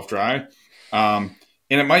keep myself dry. And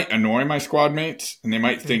it might annoy my squad mates and they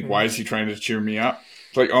might think, why is he trying to cheer me up?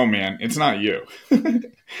 It's like, oh man, it's not you.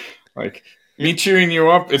 Like me cheering you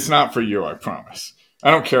up, it's not for you, I promise.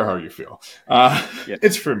 I don't care how you feel.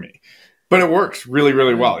 It's for me. But it works really,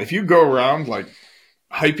 really well. If you go around like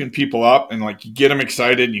hyping people up and like you get them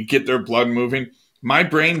excited and you get their blood moving, my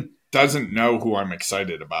brain doesn't know who I'm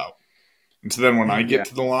excited about. And so then when I get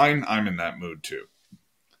to the line, I'm in that mood too.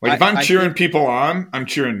 Like if I'm cheering people on, I'm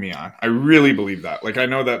cheering me on. I really believe that. Like I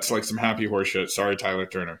know that's like some happy horse shit. Sorry, Tyler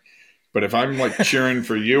Turner. But if I'm like cheering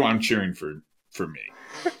for you, I'm cheering for me.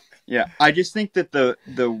 Yeah. I just think that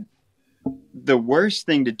the worst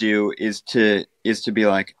thing to do is to be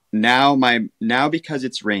like, now because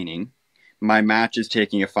it's raining, my match is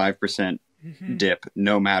taking a 5% dip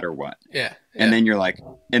no matter what. Yeah. And then you're like,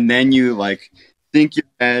 and then you like think your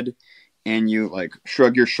head and you like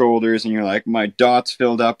shrug your shoulders and you're like, my dot's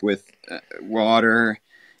filled up with water.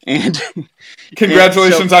 And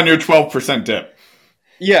congratulations on your 12% dip.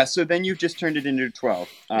 Yeah. So then you've just turned it into 12.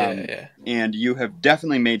 And you have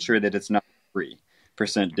definitely made sure that it's not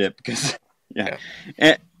 3% dip because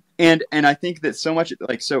And I think that so much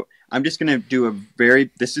like, so I'm just going to do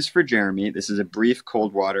this is for Jeremy. This is a brief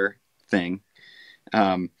cold water thing.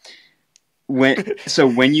 When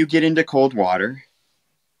you get into cold water,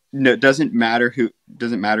 no, it doesn't matter who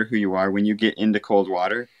you are. When you get into cold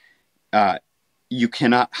water, you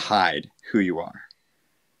cannot hide who you are.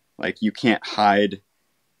 Like you can't hide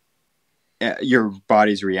your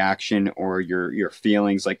body's reaction or your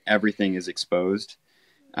feelings. Like everything is exposed.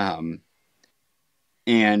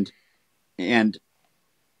 And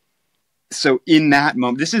so in that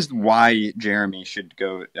moment, this is why Jeremy should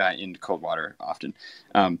go into cold water often,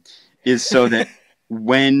 is so that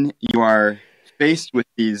when you are faced with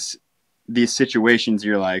these situations,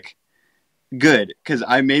 you're like, good, because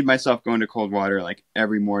I made myself go into cold water like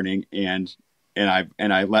every morning, and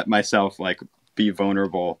I let myself like be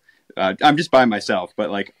vulnerable. I'm just by myself, but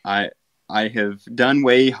like I have done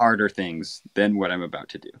way harder things than what I'm about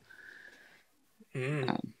to do.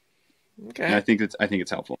 Okay. And I think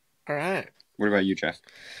it's helpful. All right. What about you, Jeff?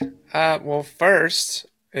 Well, first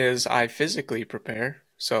is I physically prepare.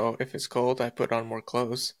 So if it's cold, I put on more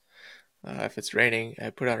clothes. If it's raining, I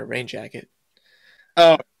put on a rain jacket.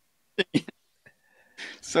 Oh,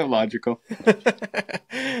 so logical.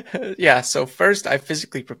 Yeah. So first I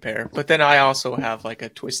physically prepare, but then I also have like a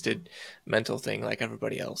twisted mental thing like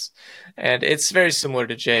everybody else. And it's very similar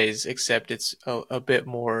to Jay's, except it's a bit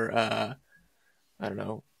more, I don't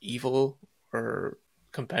know, evil or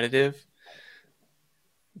competitive.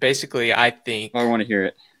 Basically, I think. I want to hear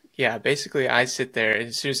it. Yeah, basically, I sit there, and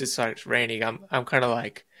as soon as it starts raining, I'm kind of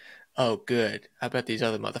like, oh, good. I bet these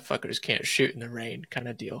other motherfuckers can't shoot in the rain, kind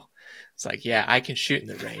of deal. It's like, yeah, I can shoot in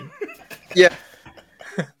the rain. Yeah.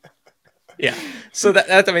 Yeah. So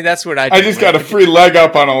that's what I do. I just got a free leg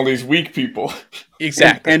up on all these weak people.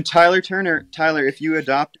 Exactly. And Tyler, if you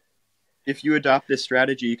adopt this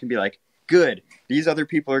strategy, you can be like, good. These other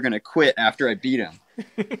people are going to quit after I beat them.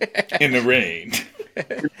 In the rain.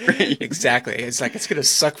 Exactly. It's like, it's going to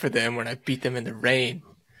suck for them when I beat them in the rain.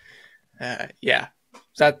 Yeah.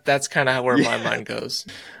 That's kind of where my mind goes.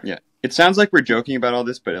 Yeah. It sounds like we're joking about all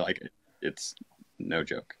this, but like it's no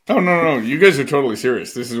joke. Oh, no. You guys are totally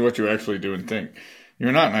serious. This is what you actually do and think.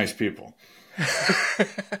 You're not nice people.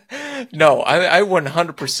 No, I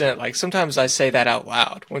 100%. Like sometimes I say that out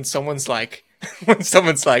loud when someone's like,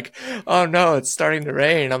 oh no, it's starting to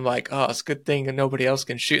rain. I'm like, oh, it's a good thing that nobody else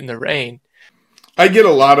can shoot in the rain. I get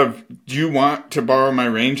a lot of, do you want to borrow my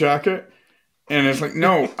rain jacket? And it's like,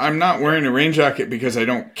 no, I'm not wearing a rain jacket because I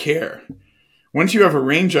don't care. Once you have a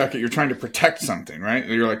rain jacket, you're trying to protect something, right?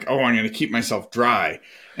 You're like, oh, I'm going to keep myself dry.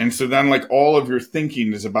 And so then like all of your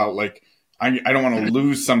thinking is about like, I don't want to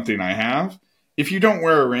lose something I have. If you don't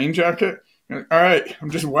wear a rain jacket, you're like, all right, I'm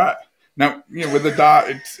just wet. Now, with the dot,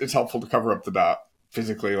 it's helpful to cover up the dot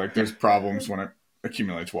physically. Like there's problems when it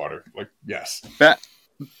accumulates water. Like, yes.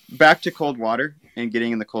 Back to cold water and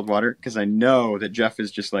getting in the cold water, because I know that Jeff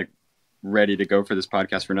is just like ready to go for this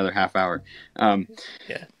podcast for another half hour.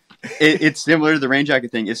 Yeah. It's similar to the rain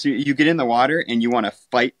jacket thing. It's you get in the water and you want to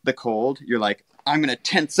fight the cold. You're like, I'm going to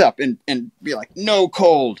tense up and be like, no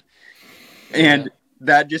cold. And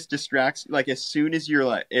that just distracts. Like as soon as you're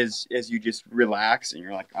like, as you just relax and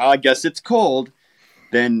you're like, oh, I guess it's cold.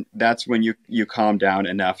 Then that's when you calm down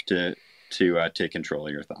enough to take control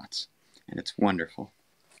of your thoughts. And it's wonderful.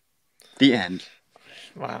 The end.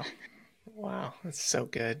 Wow. That's so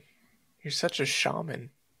good. You're such a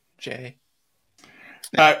shaman, Jay.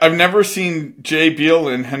 I've never seen Jay Beal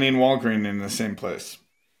and Henning Walgreen in the same place.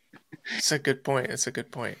 It's a good point.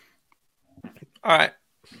 All right.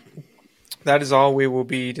 That is all we will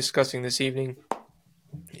be discussing this evening.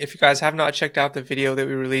 If you guys have not checked out the video that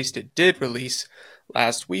we released, it did release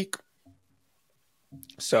last week.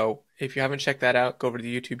 So if you haven't checked that out, go over to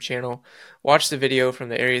the YouTube channel. Watch the video from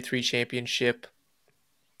the Area 3 Championship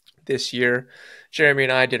this year. Jeremy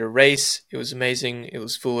and I did a race. It was amazing. It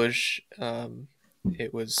was foolish.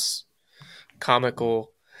 It was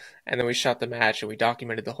comical. And then we shot the match and we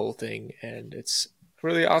documented the whole thing. And it's a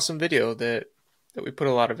really awesome video that we put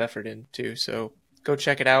a lot of effort into. So go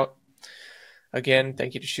check it out. Again,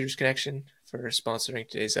 thank you to Shooters Connection for sponsoring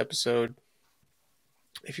today's episode.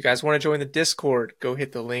 If you guys want to join the Discord, go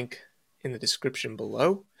hit the link in the description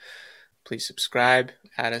below. Please subscribe,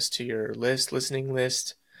 add us to your listening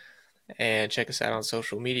list, and check us out on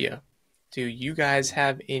social media. Do you guys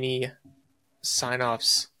have any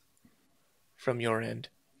sign-offs from your end?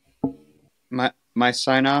 My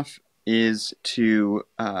sign-off is to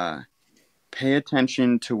pay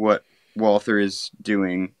attention to what Walther is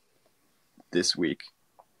doing this week.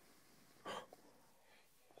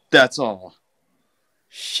 That's all.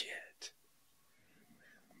 Shit.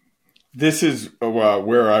 This is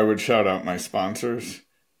where I would shout out my sponsors,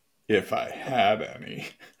 if I had any.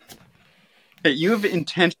 Hey, you have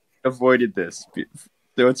intentionally avoided this,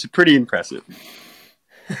 though it's pretty impressive.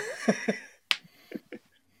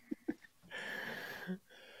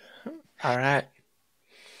 All right.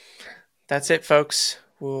 That's it, folks.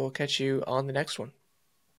 We'll catch you on the next one.